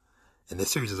months. And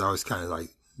this series is always kind of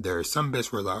like, there are some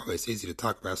bits where like, it's easy to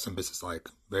talk about. Some bits is like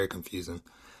very confusing.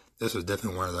 This was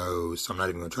definitely one of those. So I'm not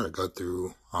even going to try to go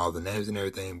through all the names and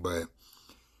everything. But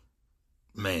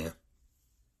man,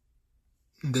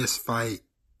 this fight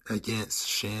against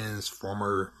Shen's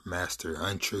former master,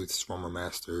 Untruth's former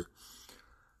master,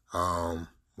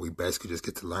 we basically just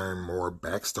get to learn more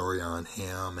backstory on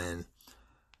him and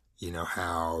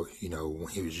how, when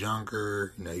he was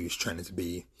younger, he was training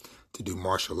to do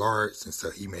martial arts. And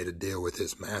so he made a deal with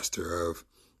his master of,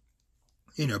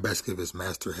 basically if his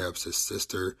master helps his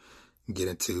sister get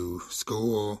into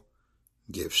school,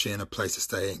 give Shin a place to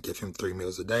stay and give him 3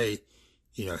 meals a day,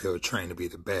 he'll train to be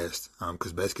the best.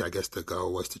 Because basically I guess the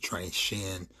goal was to train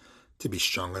Shin to be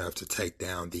strong enough to take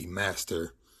down the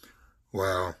master.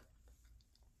 Well,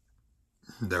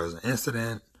 there was an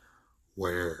incident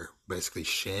where basically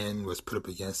Shin was put up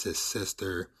against his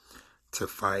sister to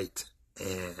fight,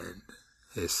 and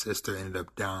his sister ended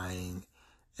up dying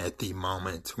at the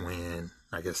moment when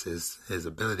I guess his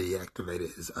ability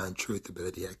activated, his untruth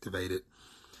ability activated,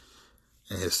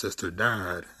 and his sister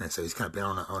died. And so he's kind of been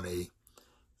on a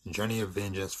journey of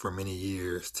vengeance for many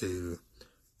years to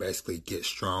basically get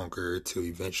stronger to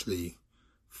eventually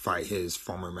fight his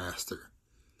former master.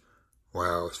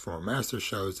 Well, his former master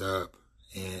shows up,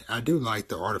 and I do like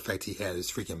the artifact he had,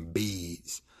 his freaking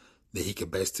beads, that he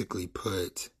could basically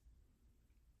put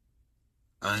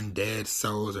undead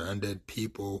souls or undead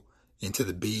people into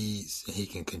the beads, and he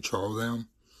can control them.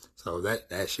 So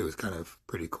that shit was kind of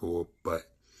pretty cool. But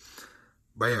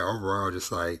yeah, overall,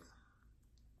 just like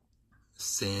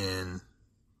seeing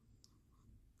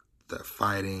the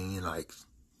fighting, like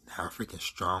how freaking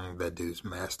strong that dude's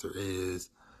master is,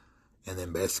 and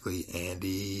then basically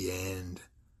Andy and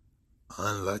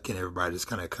Unlucky and everybody just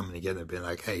kind of coming together and being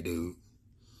like, hey dude,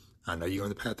 I know you're on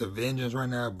the path of vengeance right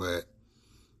now, but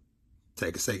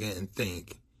take a second and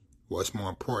think, what's more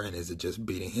important? Is it just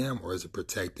beating him, or is it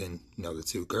protecting, the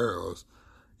 2 girls?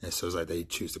 And so it's like they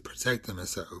choose to protect them. And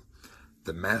so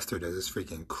the master does this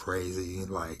freaking crazy,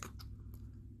 like,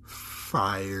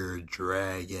 fire,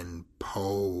 dragon,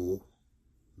 pole,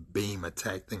 beam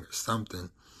attack thing or something.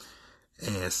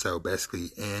 And so basically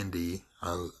Andy,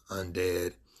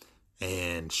 Undead,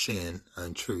 and Shin,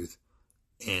 Untruth,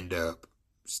 end up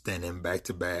standing back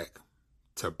to back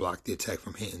to block the attack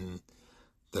from hitting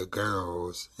the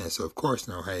girls. And so of course,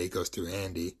 hey, it goes through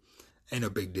Andy. Ain't no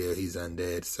big deal, he's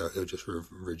undead, so he'll just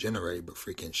regenerate. But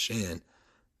freaking Shin,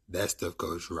 that stuff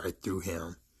goes right through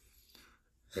him.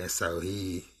 And so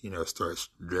he, starts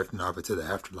drifting off into the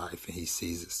afterlife, and he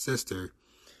sees his sister.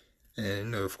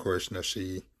 And, of course,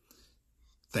 she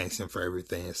thanks him for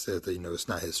everything and says that, it's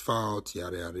not his fault,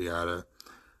 yada, yada, yada.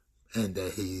 And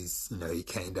that he's, he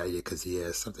can't die yet because he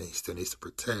has something he still needs to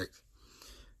protect.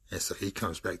 And so he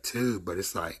comes back too, but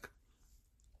it's like,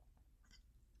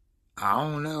 I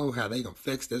don't know how they gonna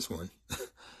fix this one.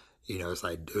 It's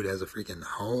like, dude has a freaking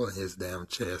hole in his damn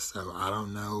chest, so I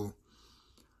don't know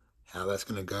how that's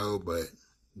gonna go, but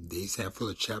these handful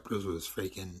of chapters was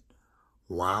freaking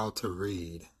wild to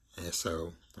read. And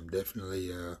so I'm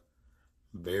definitely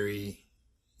very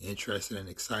interested and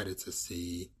excited to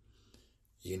see,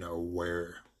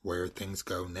 where things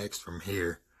go next from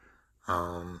here.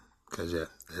 Cause yeah,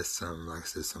 there's some, like I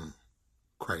said, some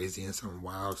crazy and some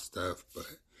wild stuff,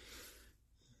 but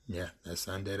yeah, that's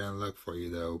Undead Unluck for you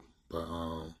though. But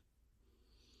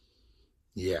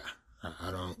yeah,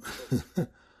 I don't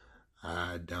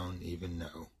I don't even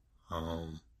know.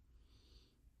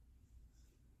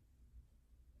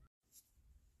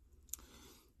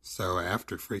 So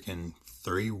after freaking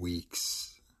 3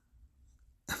 weeks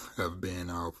of being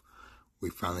off, we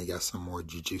finally got some more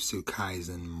Jujutsu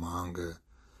Kaisen manga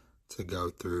to go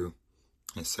through.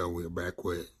 And so we're back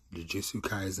with Jujutsu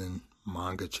Kaisen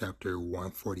manga chapter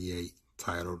 148,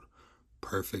 titled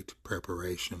Perfect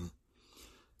Preparation.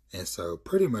 And so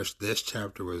pretty much this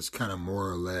chapter was kind of more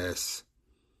or less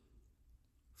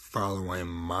following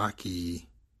Maki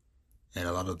and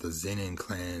a lot of the Zenin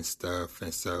clan stuff.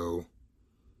 And so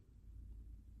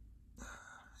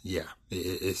yeah,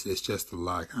 it's just a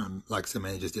lot. Like I said,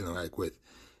 man, just dealing like with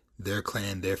their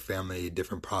clan, their family,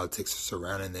 different politics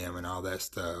surrounding them, and all that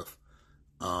stuff.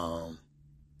 But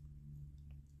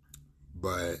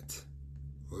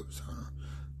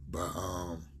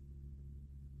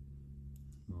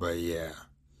yeah.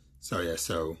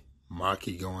 So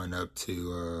Maki going up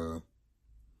to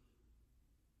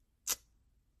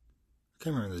I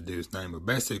can't remember the dude's name, but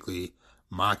basically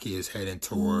Maki is heading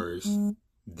towards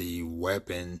the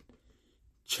weapon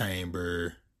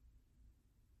chamber,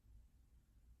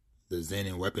 the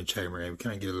Zenin weapon chamber, and we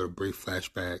kind of get a little brief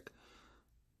flashback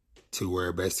to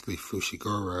where basically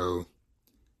Fushiguro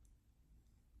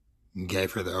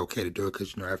gave her the okay to do it,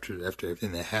 because after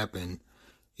everything that happened,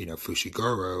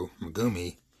 Fushiguro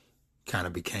Megumi kind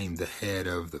of became the head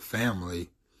of the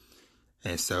family,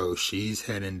 and so she's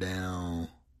heading down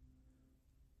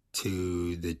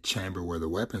to the chamber where the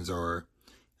weapons are,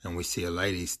 and we see a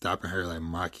lady stopping her like,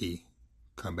 Maki,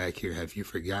 come back here. Have you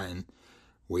forgotten?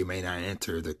 We may not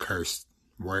enter the cursed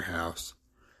warehouse.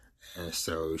 And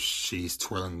so Maki's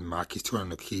twirling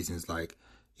the keys, and it's like,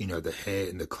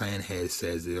 the clan head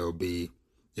says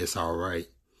it's all right.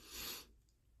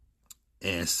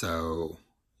 And so,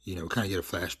 we kind of get a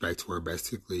flashback to where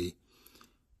basically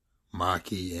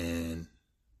Maki and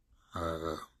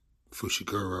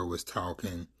Fushiguro was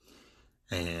talking,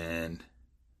 and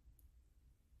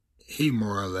he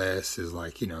more or less is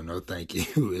like, no thank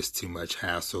you, it's too much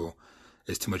hassle,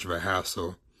 it's too much of a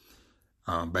hassle.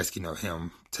 Basically,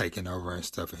 him taking over and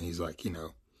stuff, and he's like,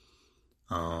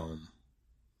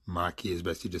 Maki is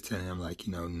basically just telling him, like,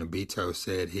 Nobito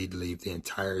said he'd leave the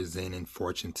entire Zenin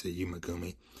fortune to you,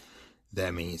 Megumi.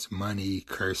 That means money,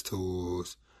 curse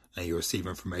tools, and you'll receive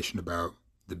information about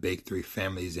the big three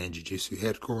families and Jujutsu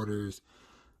headquarters.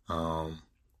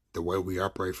 The way we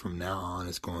operate from now on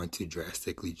is going to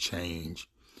drastically change.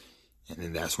 And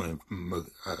then that's when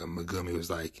Megumi was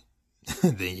like,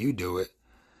 then you do it.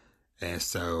 And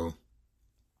so,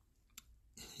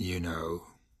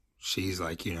 she's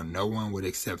like, no one would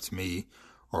accept me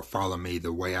or follow me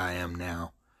the way I am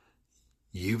now.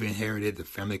 You've inherited the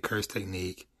family curse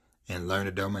technique and learned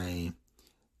the domain,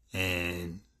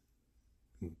 and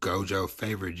Gojo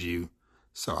favored you,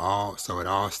 so it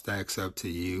all stacks up to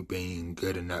you being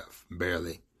good enough,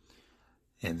 barely.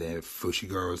 And then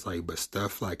Fushiguro was like, but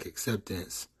stuff like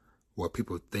acceptance, what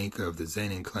people think of the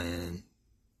Zenin clan,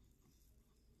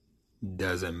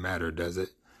 doesn't matter, does it?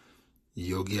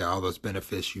 You'll get all those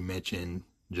benefits you mentioned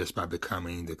just by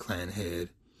becoming the clan head.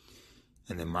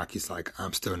 And then Maki's like,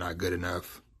 I'm still not good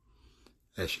enough,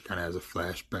 as she kind of has a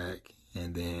flashback.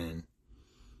 And then,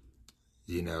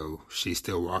 she's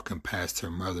still walking past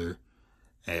her mother,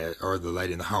 or the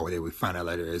lady in the hallway that we find out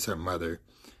later is her mother.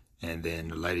 And then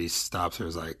the lady stops her,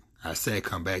 is like, I said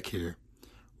come back here.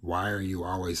 Why are you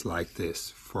always like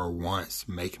this? For once,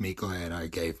 make me glad I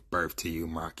gave birth to you,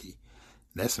 Maki.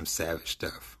 That's some savage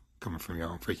stuff coming from your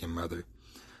own freaking mother.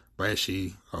 But as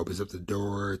she opens up the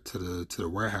door to the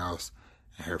warehouse,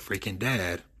 and her freaking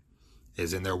dad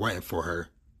is in there waiting for her,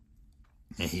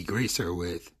 and he greets her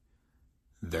with,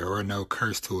 there were no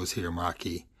curse tools here,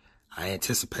 Maki. I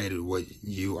anticipated what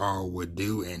you all would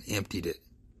do and emptied it.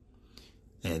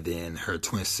 And then her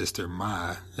twin sister,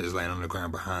 Mai, is laying on the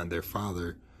ground behind their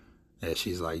father, and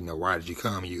she's like, why did you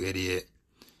come, you idiot?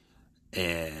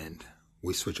 And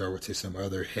we switch over to some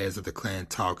other heads of the clan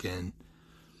talking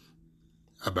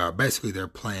about basically their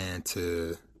plan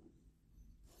to,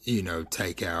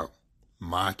 take out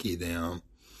Maki them.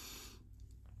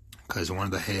 Because one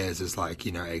of the heads is like,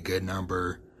 a good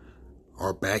number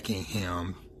are backing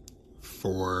him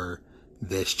for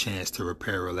this chance to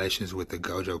repair relations with the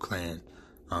Gojo clan.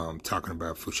 Talking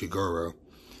about Fushiguro.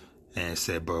 And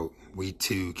said, but we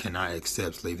too cannot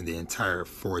accept leaving the entire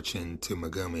fortune to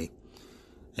Megumi.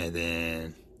 And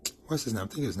then, what's his name? I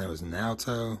think his name was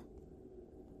Naoto.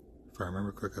 If I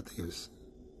remember correctly, I think it was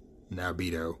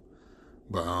Naobito.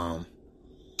 But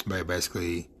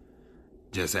basically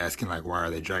just asking, like, why are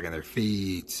they dragging their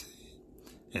feet?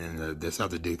 And then this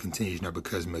other dude continues,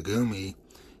 because Megumi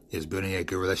is building a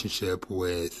good relationship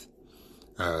with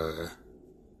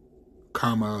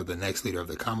Kamo, the next leader of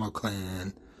the Kamo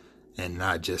clan, and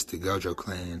not just the Gojo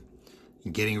clan.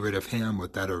 Getting rid of him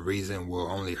without a reason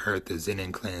will only hurt the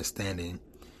Zenin clan standing.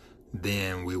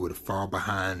 Then we would fall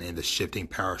behind in the shifting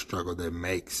power struggle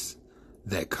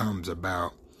that comes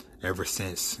about ever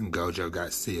since Gojo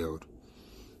got sealed.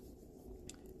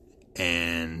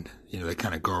 And, they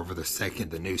kind of go over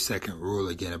the new second rule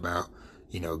again about,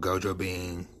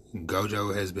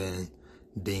 Gojo has been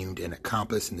deemed an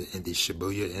accomplice in the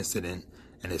Shibuya incident,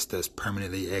 and is thus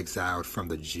permanently exiled from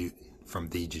the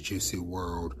Jujutsu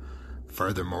world.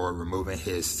 Furthermore, removing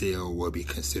his seal will be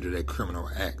considered a criminal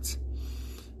act.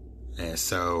 And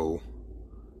so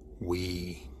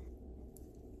we,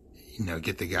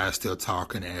 get the guy still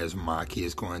talking as Maki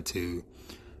is going to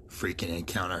freaking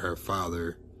encounter her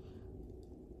father.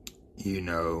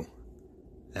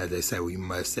 As they say, we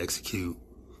must execute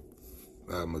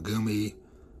Megumi,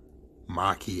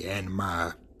 Maki, and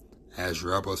Mai as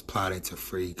rebels plotting to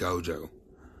free Gojo.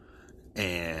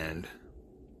 And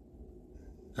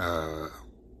I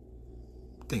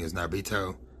think it's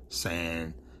Nobito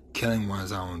saying killing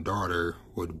one's own daughter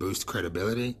would boost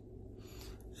credibility.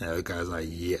 And the other guy's like,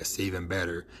 yes, even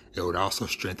better. It would also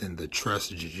strengthen the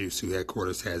trust Jujutsu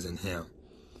headquarters has in him.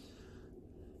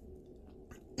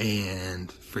 And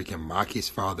freaking Maki's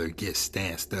father gets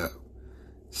stanced up,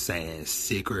 saying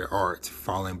secret art,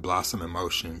 falling blossom in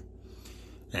motion.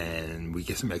 And we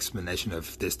get some explanation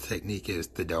of this technique is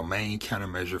the domain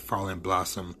countermeasure falling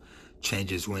blossom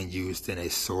changes when used in a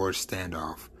sword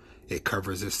standoff. It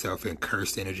covers itself in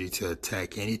cursed energy to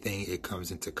attack anything it comes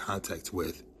into contact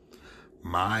with.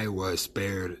 Mai was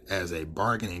spared as a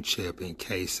bargaining chip in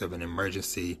case of an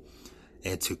emergency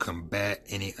and to combat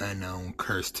any unknown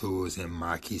cursed tools in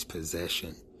Maki's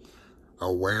possession.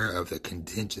 Aware of the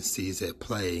contingencies at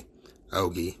play,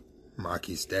 Ogi,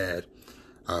 Maki's dad,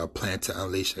 planned to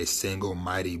unleash a single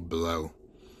mighty blow.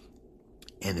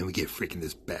 And then we get freaking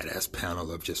this badass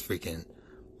panel of just freaking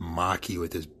Maki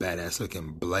with this badass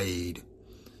looking blade.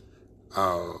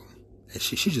 And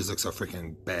she just looks so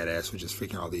freaking badass with just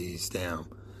freaking all these damn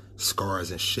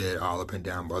scars and shit all up and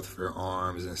down both of her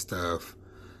arms and stuff.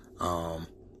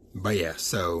 But yeah,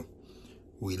 so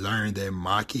we learned that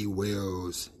Maki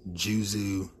wields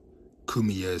Juzu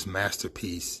Kumiya's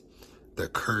masterpiece, the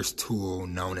cursed tool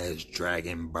known as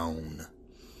Dragon Bone.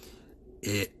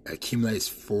 It accumulates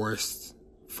force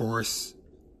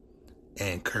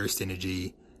and cursed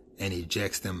energy and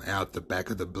ejects them out the back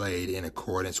of the blade in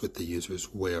accordance with the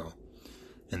user's will.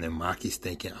 And then Maki's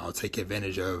thinking, I'll take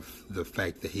advantage of the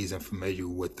fact that he's unfamiliar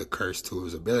with the cursed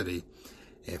tool's ability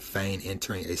and feign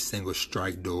entering a single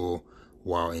strike duel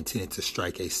while intending to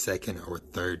strike a second or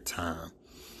third time.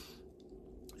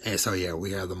 And so yeah,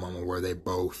 we have the moment where they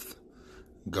both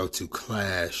go to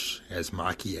clash as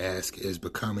Maki asks, is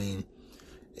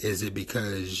it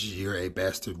because you're a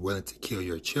bastard willing to kill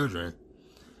your children?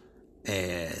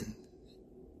 And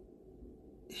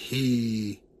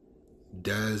he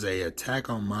does a attack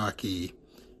on Maki.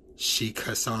 She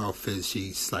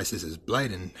she slices his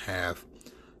blade in half,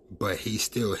 but he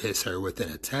still hits her with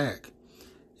an attack.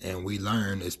 And we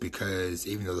learn it's because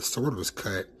even though the sword was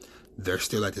cut, there's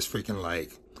still like this freaking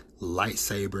like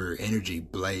lightsaber energy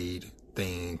blade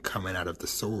thing coming out of the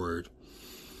sword.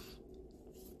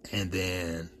 And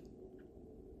then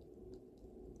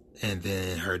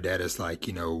her dad is like,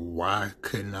 why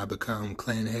couldn't I become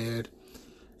clan head?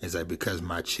 It's like, because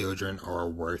my children are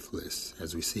worthless.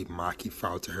 As we see Maki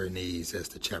fall to her knees as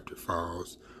the chapter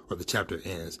falls, or the chapter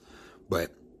ends.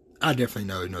 But I definitely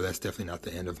know, that's definitely not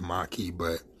the end of Maki,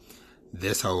 but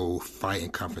this whole fight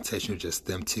and confrontation with just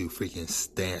them two freaking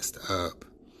stanced up.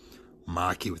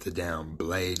 Maki with the down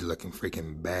blade looking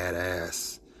freaking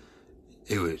badass.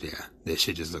 This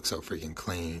shit just looks so freaking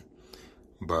clean.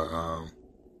 But,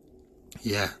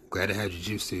 glad to have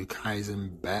Jujutsu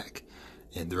Kaisen back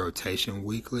in the rotation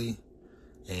weekly.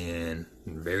 And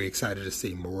I'm very excited to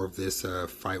see more of this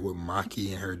fight with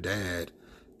Maki and her dad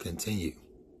continue.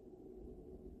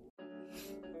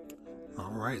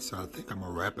 Alright, so I think I'm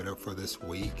going to wrap it up for this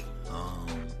week.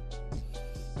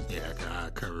 I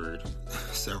covered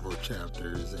several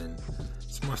chapters and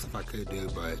some more stuff I could do,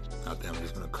 but I think I'm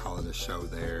just going to call it a show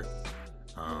there.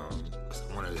 Because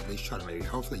I want to at least try to maybe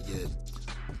hopefully get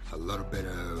a little bit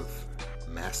of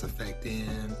Mass Effect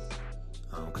in.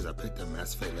 Because I picked up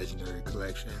Mass Effect Legendary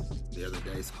Collection the other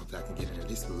day, so hopefully I can get in at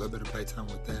least a little bit of playtime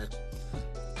with that.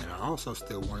 And I also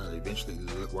still want to eventually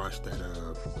watch that,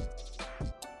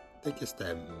 I think it's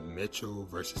that Mitchell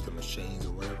versus the Machines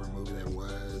or whatever movie that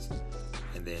was.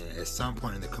 And then at some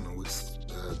point in the coming weeks,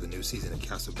 the new season of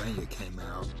Castlevania came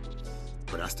out.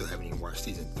 But I still haven't even watched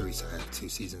season 3, so I have 2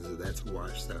 seasons of that to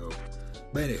watch. So,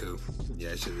 but anywho,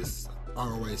 it's just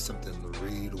always something to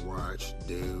read, watch,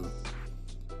 do.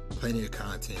 Plenty of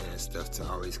content and stuff to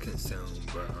always consume.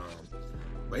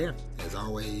 But yeah, as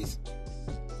always,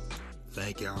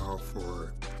 thank y'all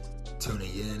for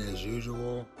tuning in as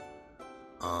usual.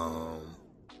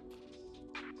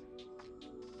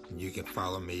 You can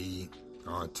follow me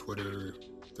on Twitter.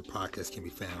 The podcast can be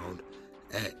found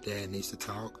at Dad Needs to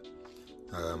Talk.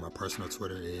 My personal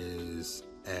Twitter is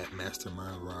at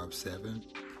MastermindRob7.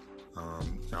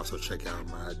 You can also check out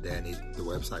the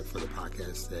website for the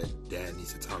podcast at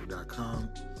dadneedstotalk.com.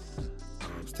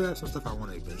 Still have some stuff I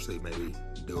want to eventually maybe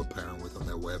do a play around with on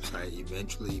that website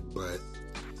eventually, but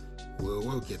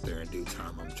we'll get there in due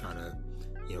time. I'm trying to,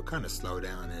 kind of slow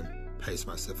down and pace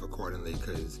myself accordingly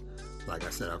because, like I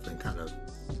said, I've been kind of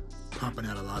pumping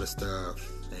out a lot of stuff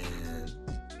and,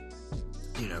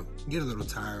 get a little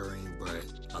tiring, but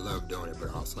I love doing it, but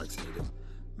I also like to need to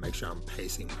make sure I'm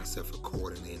pacing myself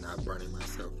accordingly and not burning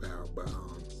myself out.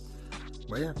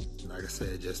 But yeah, like I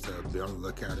said, just be on the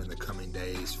lookout in the coming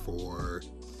days for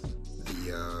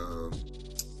the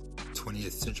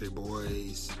 20th Century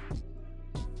Boys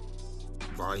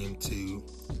Volume 2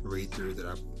 read-through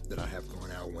that I have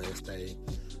going out Wednesday.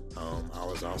 I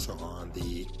was also on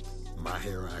the My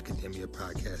Hero Academia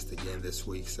podcast again this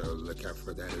week, so look out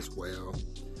for that as well.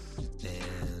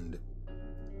 And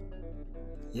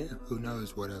yeah, who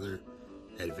knows what other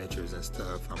adventures and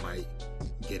stuff I might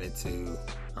get into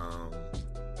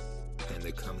in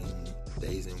the coming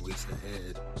days and weeks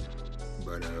ahead.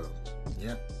 But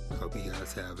yeah, hope you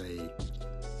guys have a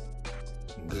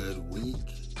good week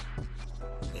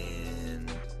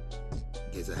and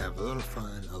get to have a little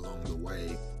fun along the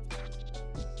way.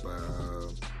 But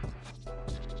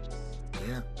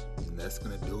yeah, that's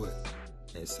gonna do it.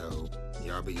 And so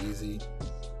y'all be easy,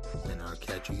 and I'll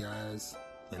catch you guys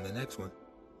in the next one.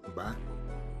 Bye.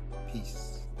 Peace.